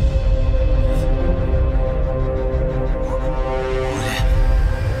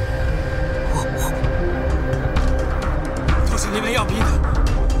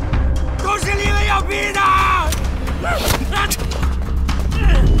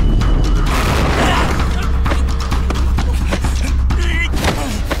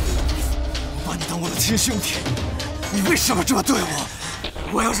师兄弟，你为什么这么对我？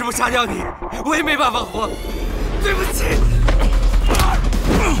我要是不杀掉你，我也没办法活。对不起。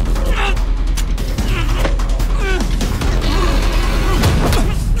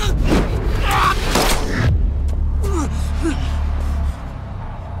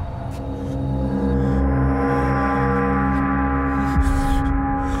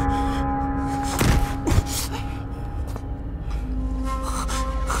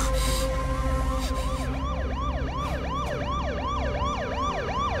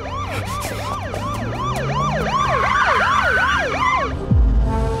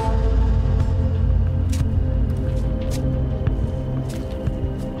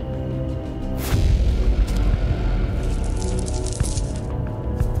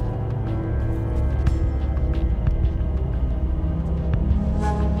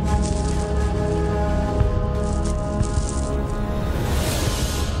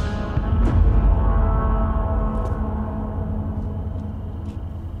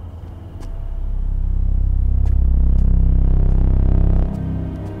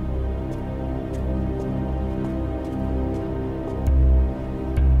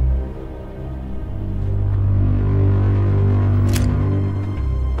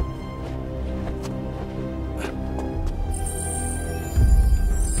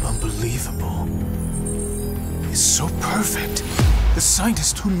The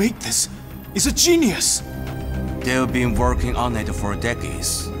scientist who made this is a genius. They've been working on it for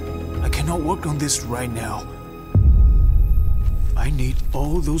decades. I cannot work on this right now. I need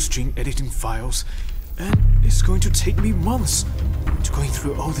all those gene editing files, and it's going to take me months to going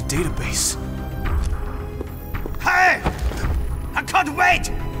through all the database. Hey! I can't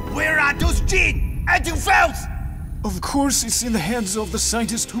wait! Where are those gene editing files? Of course, it's in the hands of the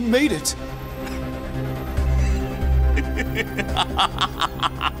scientist who made it.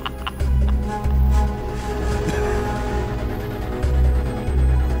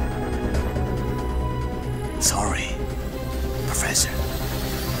 Sorry, Professor.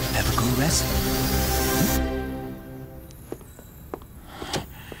 Have a good rest.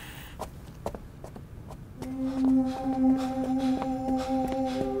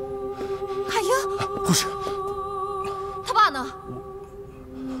 海英，护士，他爸呢？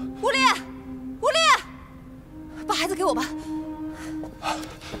吴烈，吴烈，把孩子给我吧。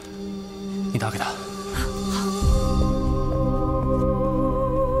你打给他。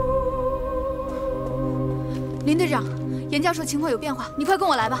林队长，严教授情况有变化，你快跟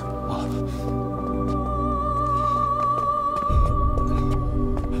我来吧。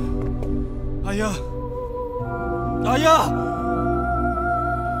阿英，阿英，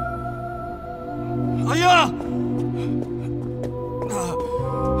阿英！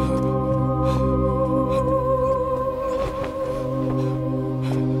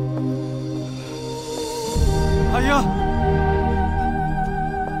阿英！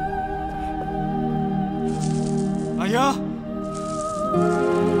阿英！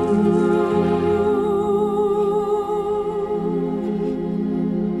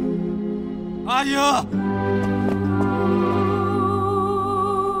阿英！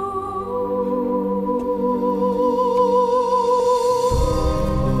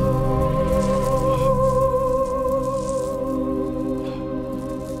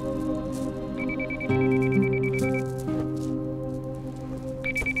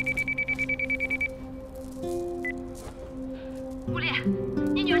吴烈，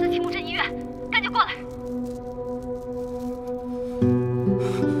你女儿在青木镇医院，赶紧过来。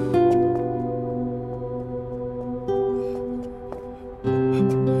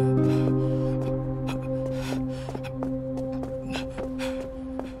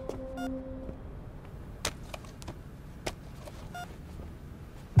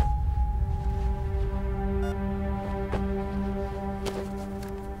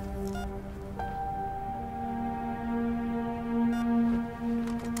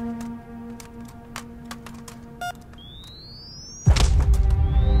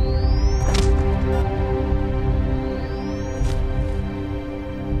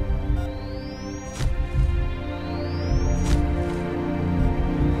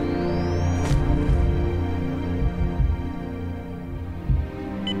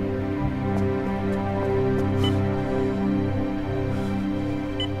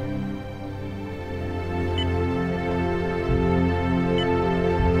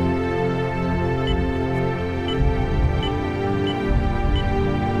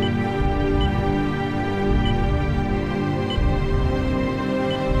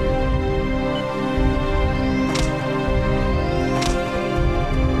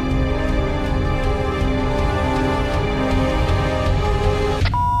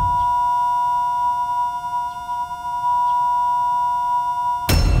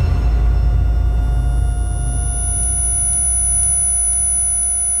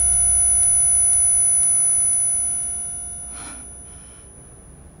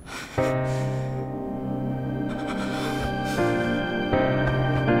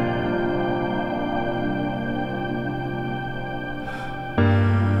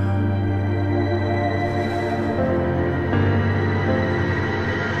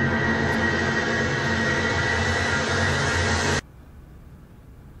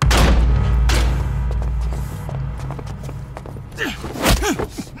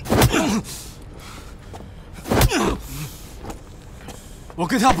我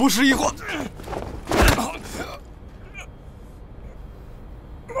跟他不是一伙。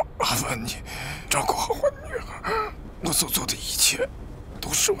麻烦你照顾好我女儿，我所做的一切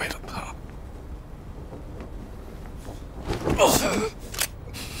都是为了她。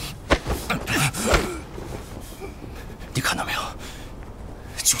你看到没有？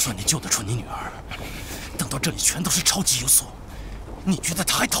就算你救得出你女儿，等到这里全都是超级有所，你觉得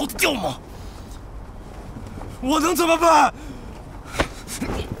她还逃得掉吗？我能怎么办？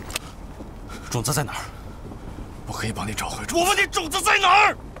种子在哪儿？我可以帮你找回种子。我问你，种子在哪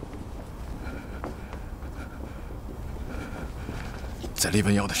儿？在利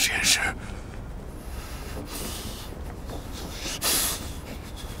文耀的实验室。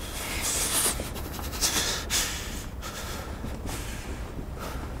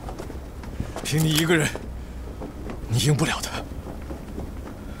凭你一个人，你赢不了他。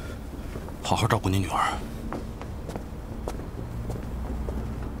好好照顾你女儿。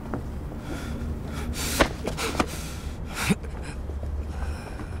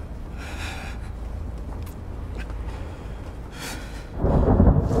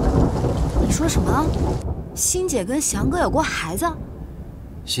你说什么？欣姐跟翔哥有过孩子？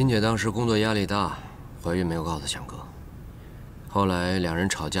欣姐当时工作压力大，怀孕没有告诉翔哥。后来两人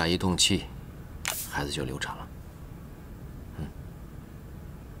吵架，一动气，孩子就流产了。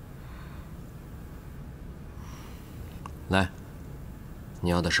来，你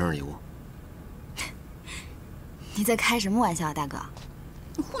要的生日礼物。你在开什么玩笑，大哥？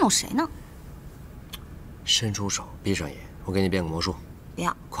你糊弄谁呢？伸出手，闭上眼，我给你变个魔术。不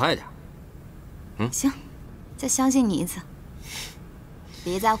要，快点。行，再相信你一次。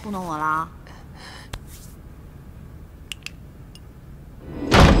别再糊弄我了啊！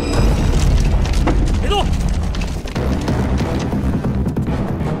别动！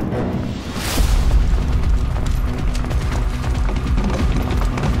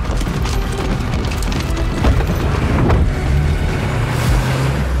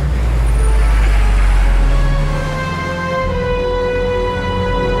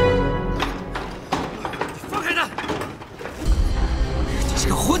放开他！你这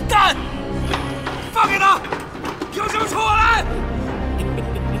个混蛋！放开他！凭什么冲我来？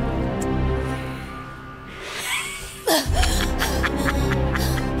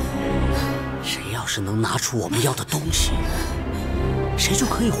谁要是能拿出我们要的东西，谁就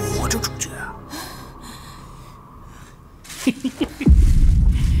可以活着出去啊！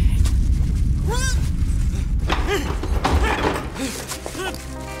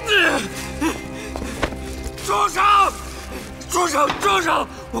住手！住手！住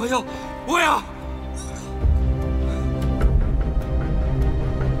手！我要！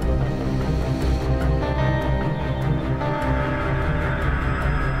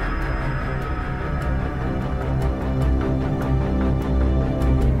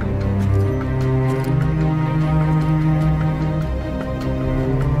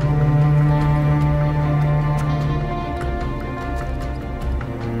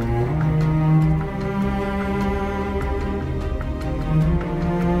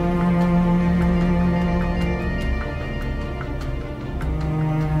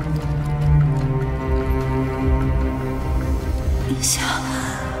陛下，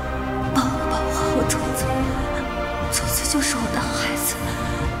帮我保护好种子，种子就是我的孩子，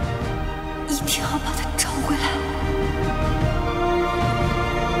一定要把他找回来。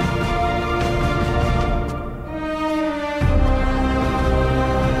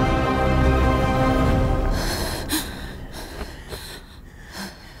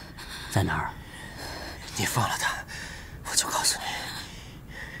在哪儿？你放了他，我就告诉你。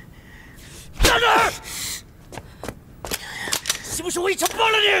在哪儿？是不是我已经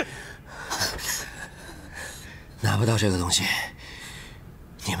帮了你？拿不到这个东西，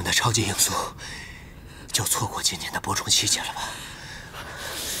你们的超级因素就错过今年的播种季节了吧？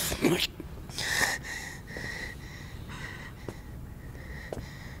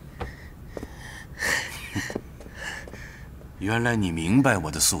原来你明白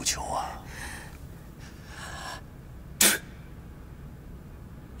我的诉求啊！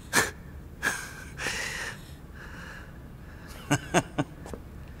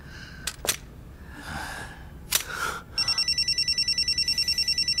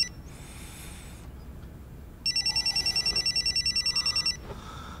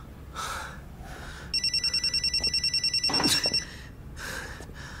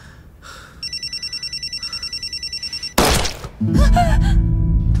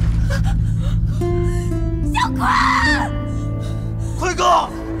小坤，坤哥，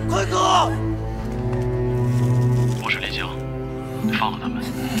坤哥！我是李静，放了他们，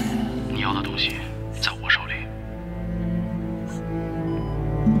你要的东西在我手里。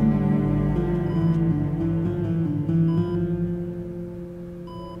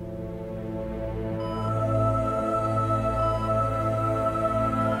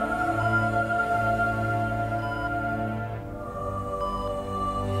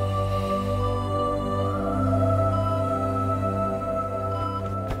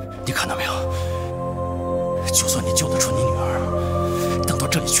你看到没有？就算你救得出你女儿，等到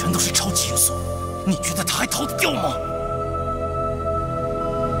这里全都是超级因素，你觉得她还逃得掉吗？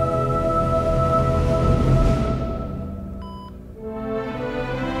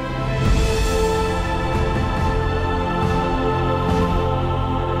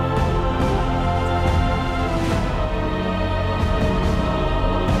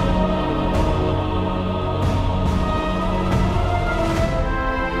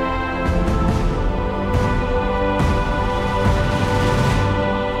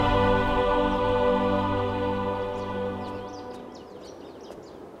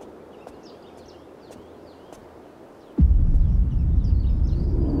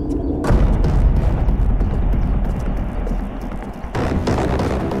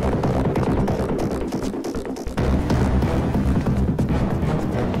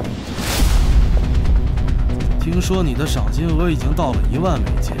听说你的赏金额已经到了1万美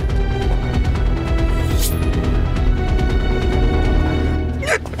金。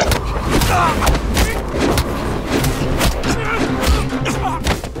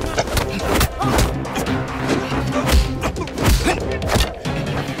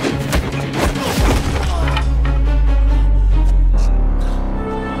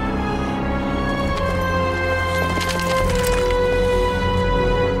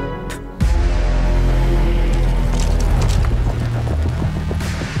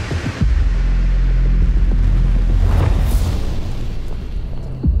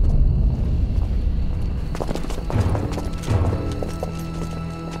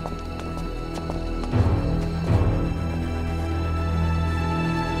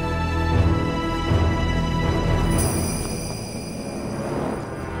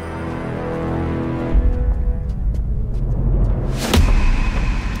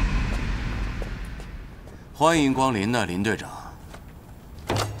欢迎光临呢，林队长。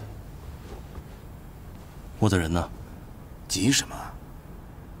我的人呢？急什么？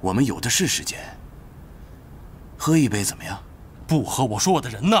我们有的是时间。喝一杯怎么样？不喝，我说我的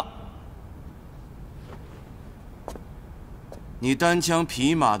人呢？你单枪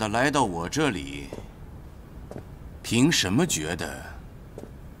匹马的来到我这里，凭什么觉得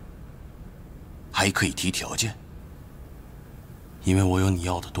还可以提条件？因为我有你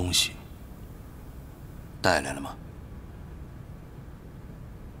要的东西。带来了吗？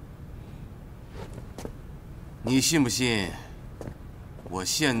你信不信？我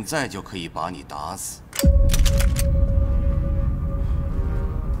现在就可以把你打死。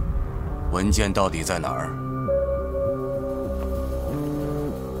文件到底在哪儿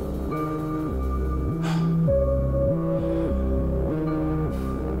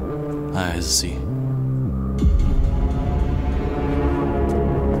？ISC。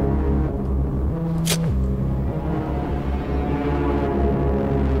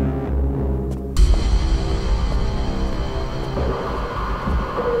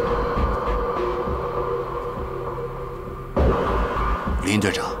林队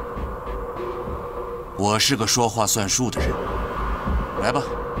长，我是个说话算数的人。来吧，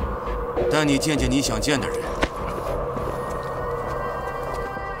带你见见你想见的人。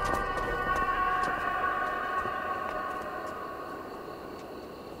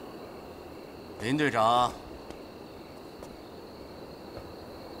林队长，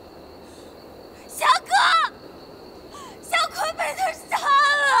小可，小可被他杀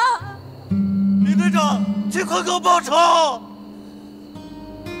了。林队长，请快给我报仇！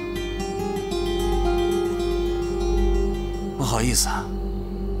不好意思啊，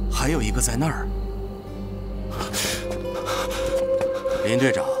还有一个在那儿。林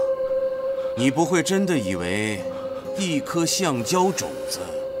队长，你不会真的以为一颗橡胶种子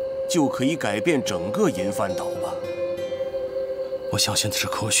就可以改变整个银帆岛吧？我相信的是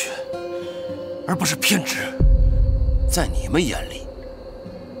科学，而不是偏执。在你们眼里，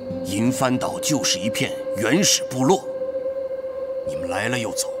银帆岛就是一片原始部落，你们来了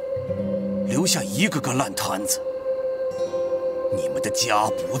又走，留下一个个烂摊子。你们的家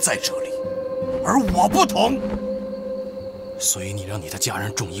不在这里，而我不同，所以你让你的家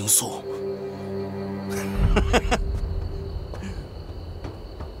人种罂粟。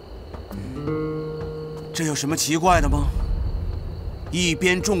这有什么奇怪的吗？一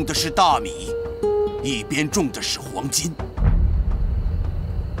边种的是大米，一边种的是黄金。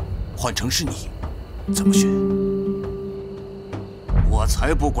换成是你，怎么选？我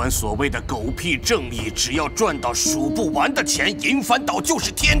才不管所谓的狗屁正义，只要赚到数不完的钱，银帆岛就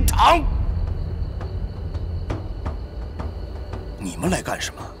是天堂。你们来干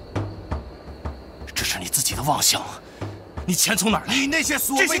什么？这是你自己的妄想。你钱从哪儿来？你那些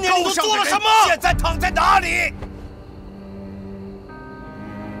所谓这些年你都做了什么？现在躺在哪里？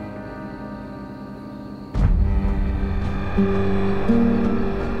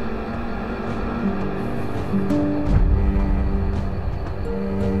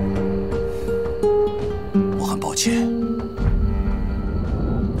我很抱歉，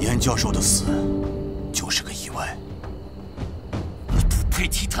严教授的死就是个意外。你不配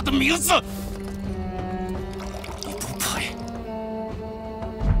提他的名字，你不配。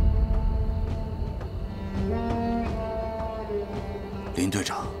林队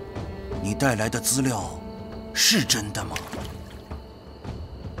长，你带来的资料是真的吗？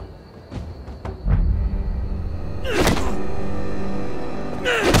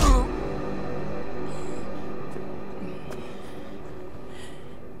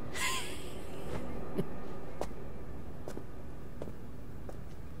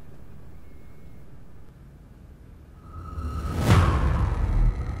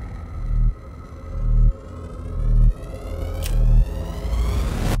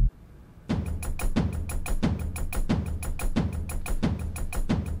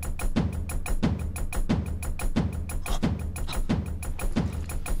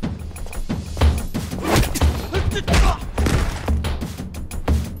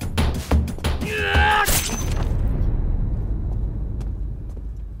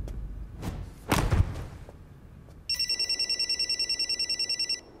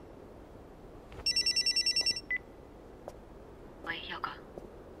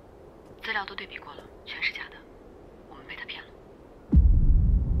资料都对比过了，全是假的，我们被他骗了。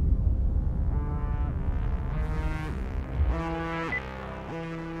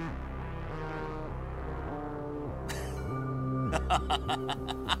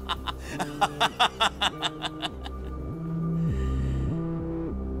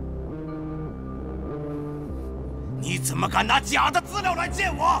你怎么敢拿假的资料来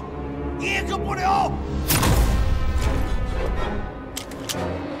见我？一个不留！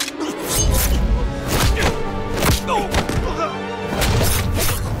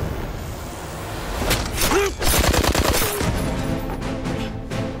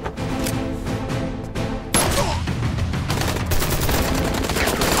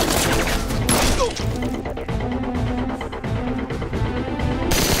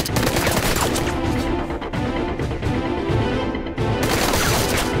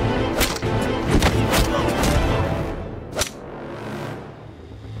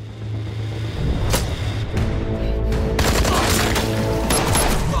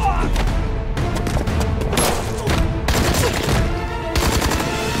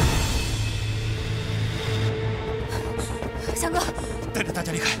翔哥，带着大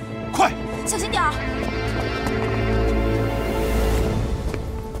家离开，快！小心点儿。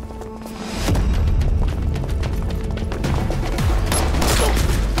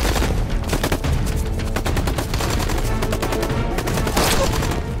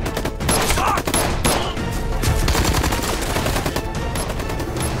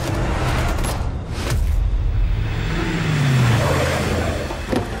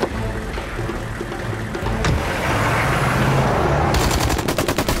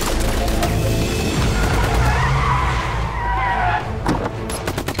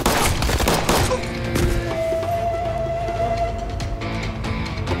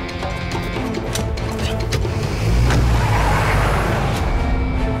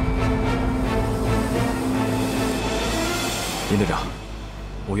林队长，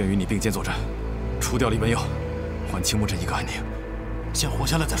我愿与你并肩作战，除掉李文耀，还青木镇一个安宁。先活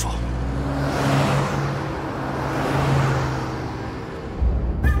下来再说。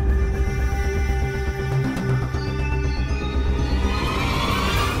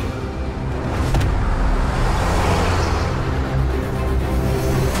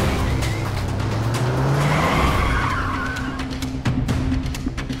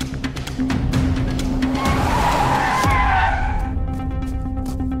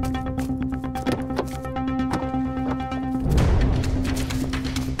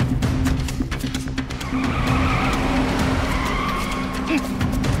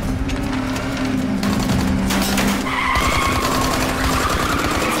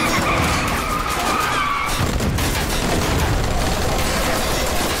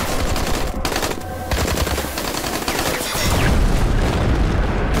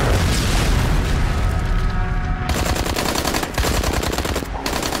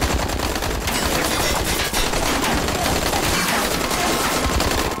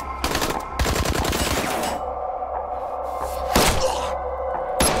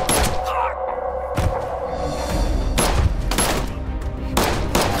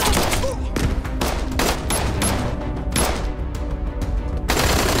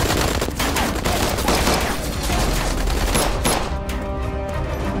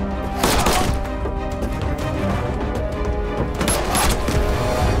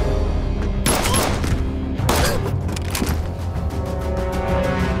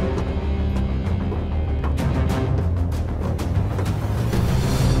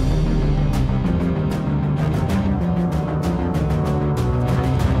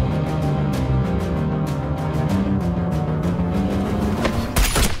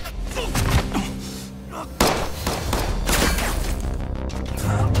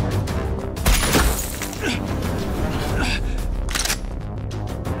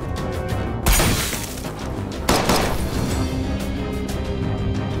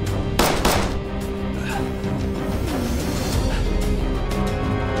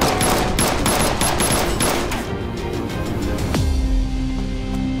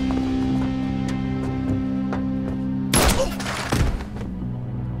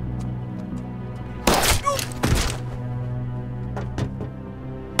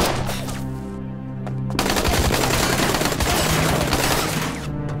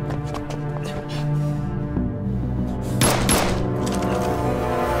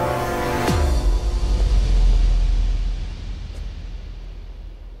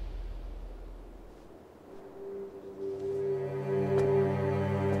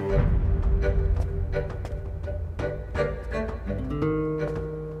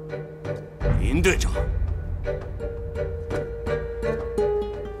林队长。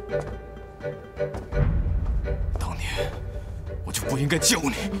当年我就不应该救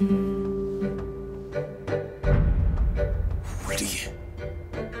你。无力，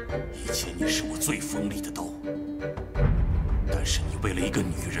以前你是我最锋利的刀，但是你为了一个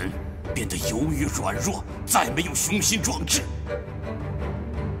女人变得犹豫软弱，再没有雄心壮志。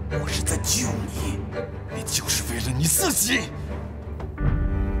我是在救你，你就是为了你自己。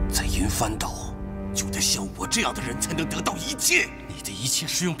在银帆岛，就得像我这样的人才能得到一切。你的一切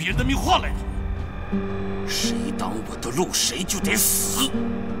是用别人的命换来的。谁挡我的路，谁就得死。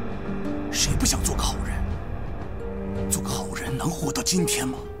谁不想做个好人？做个好人能活到今天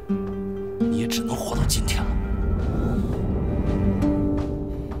吗？你也只能活到今天了。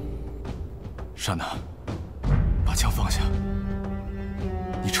珊娜，把枪放下。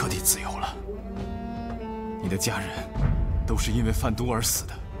你彻底自由了。你的家人都是因为贩毒而死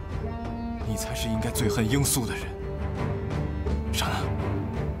的，你才是应该最恨罂粟的人。珊娜，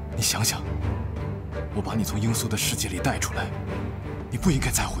你想想，我把你从罂粟的世界里带出来，你不应该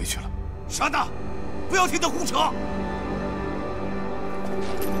再回去了。珊娜，不要听他胡扯！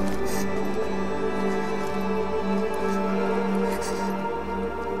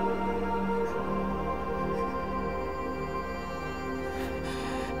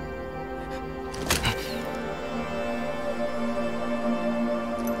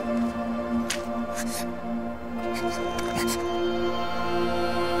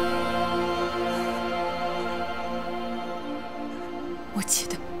我记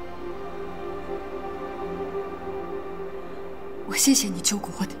得，我谢谢你救过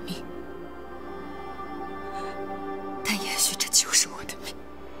我的命，但也许这就是我的命。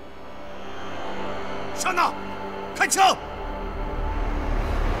珊娜，开枪！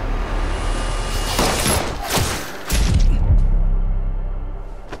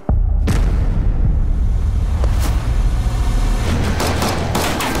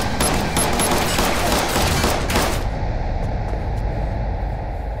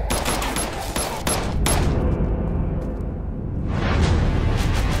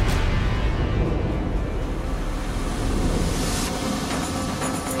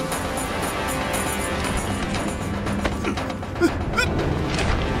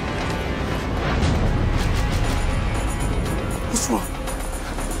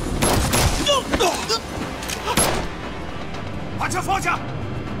把枪放下！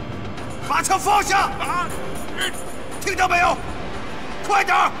把枪放下！听到没有？快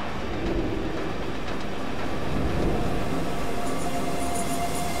点儿！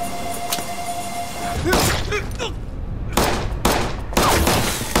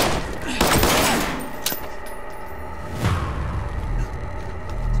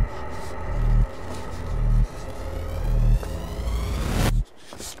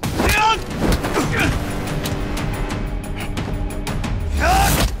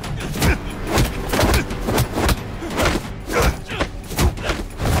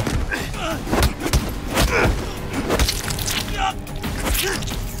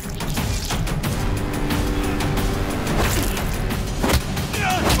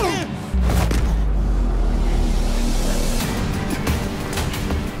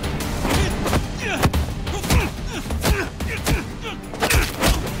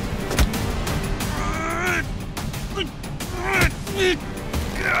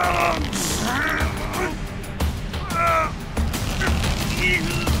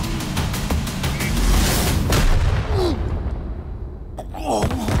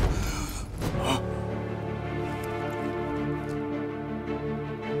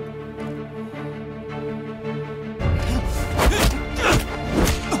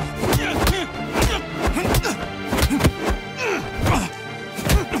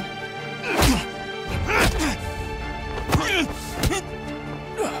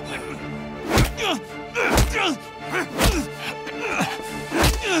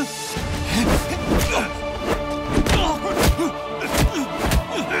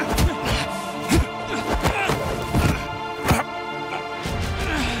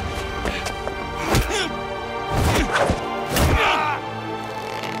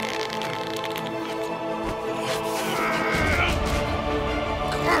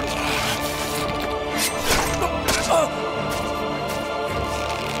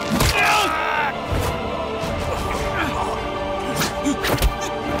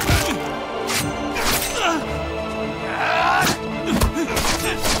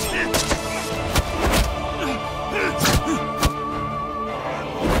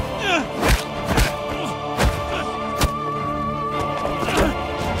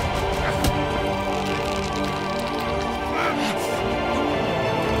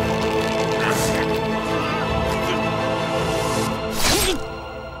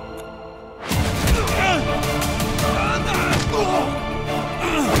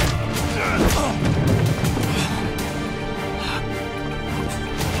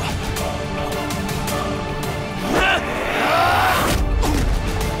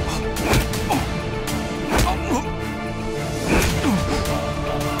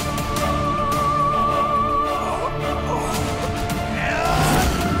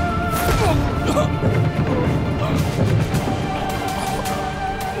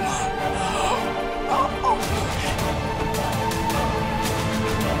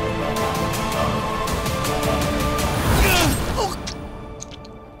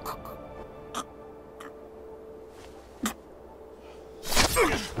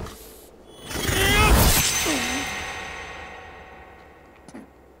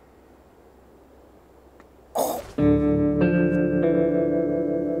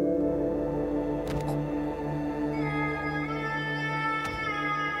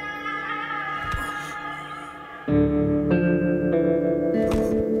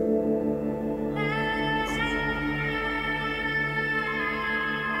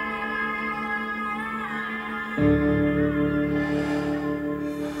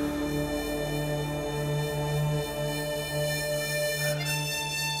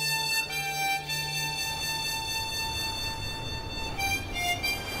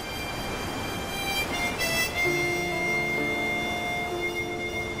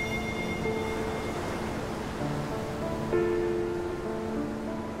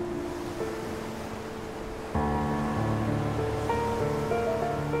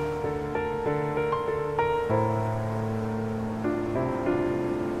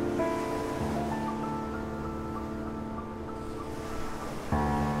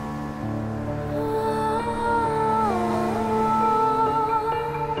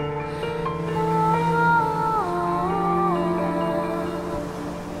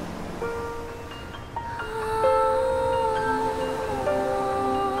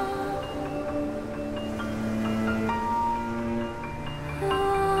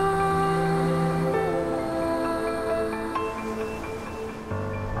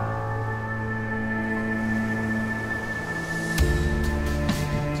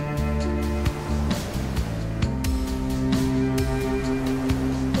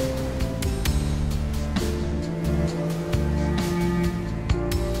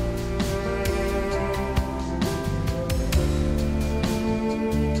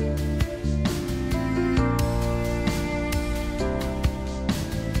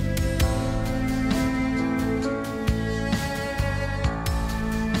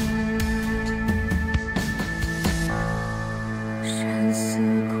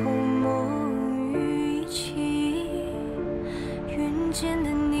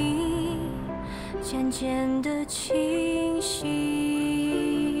清晰。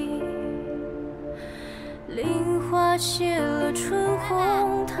菱花谢了春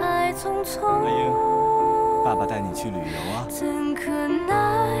红，太匆匆。阿英，爸爸带你去旅游啊。怎可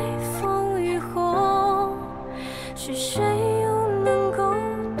奈风雨后，是谁又能够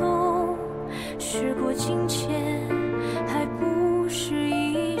懂？时过境迁，还不是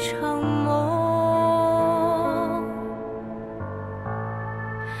一场梦。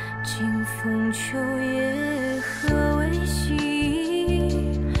清风秋叶。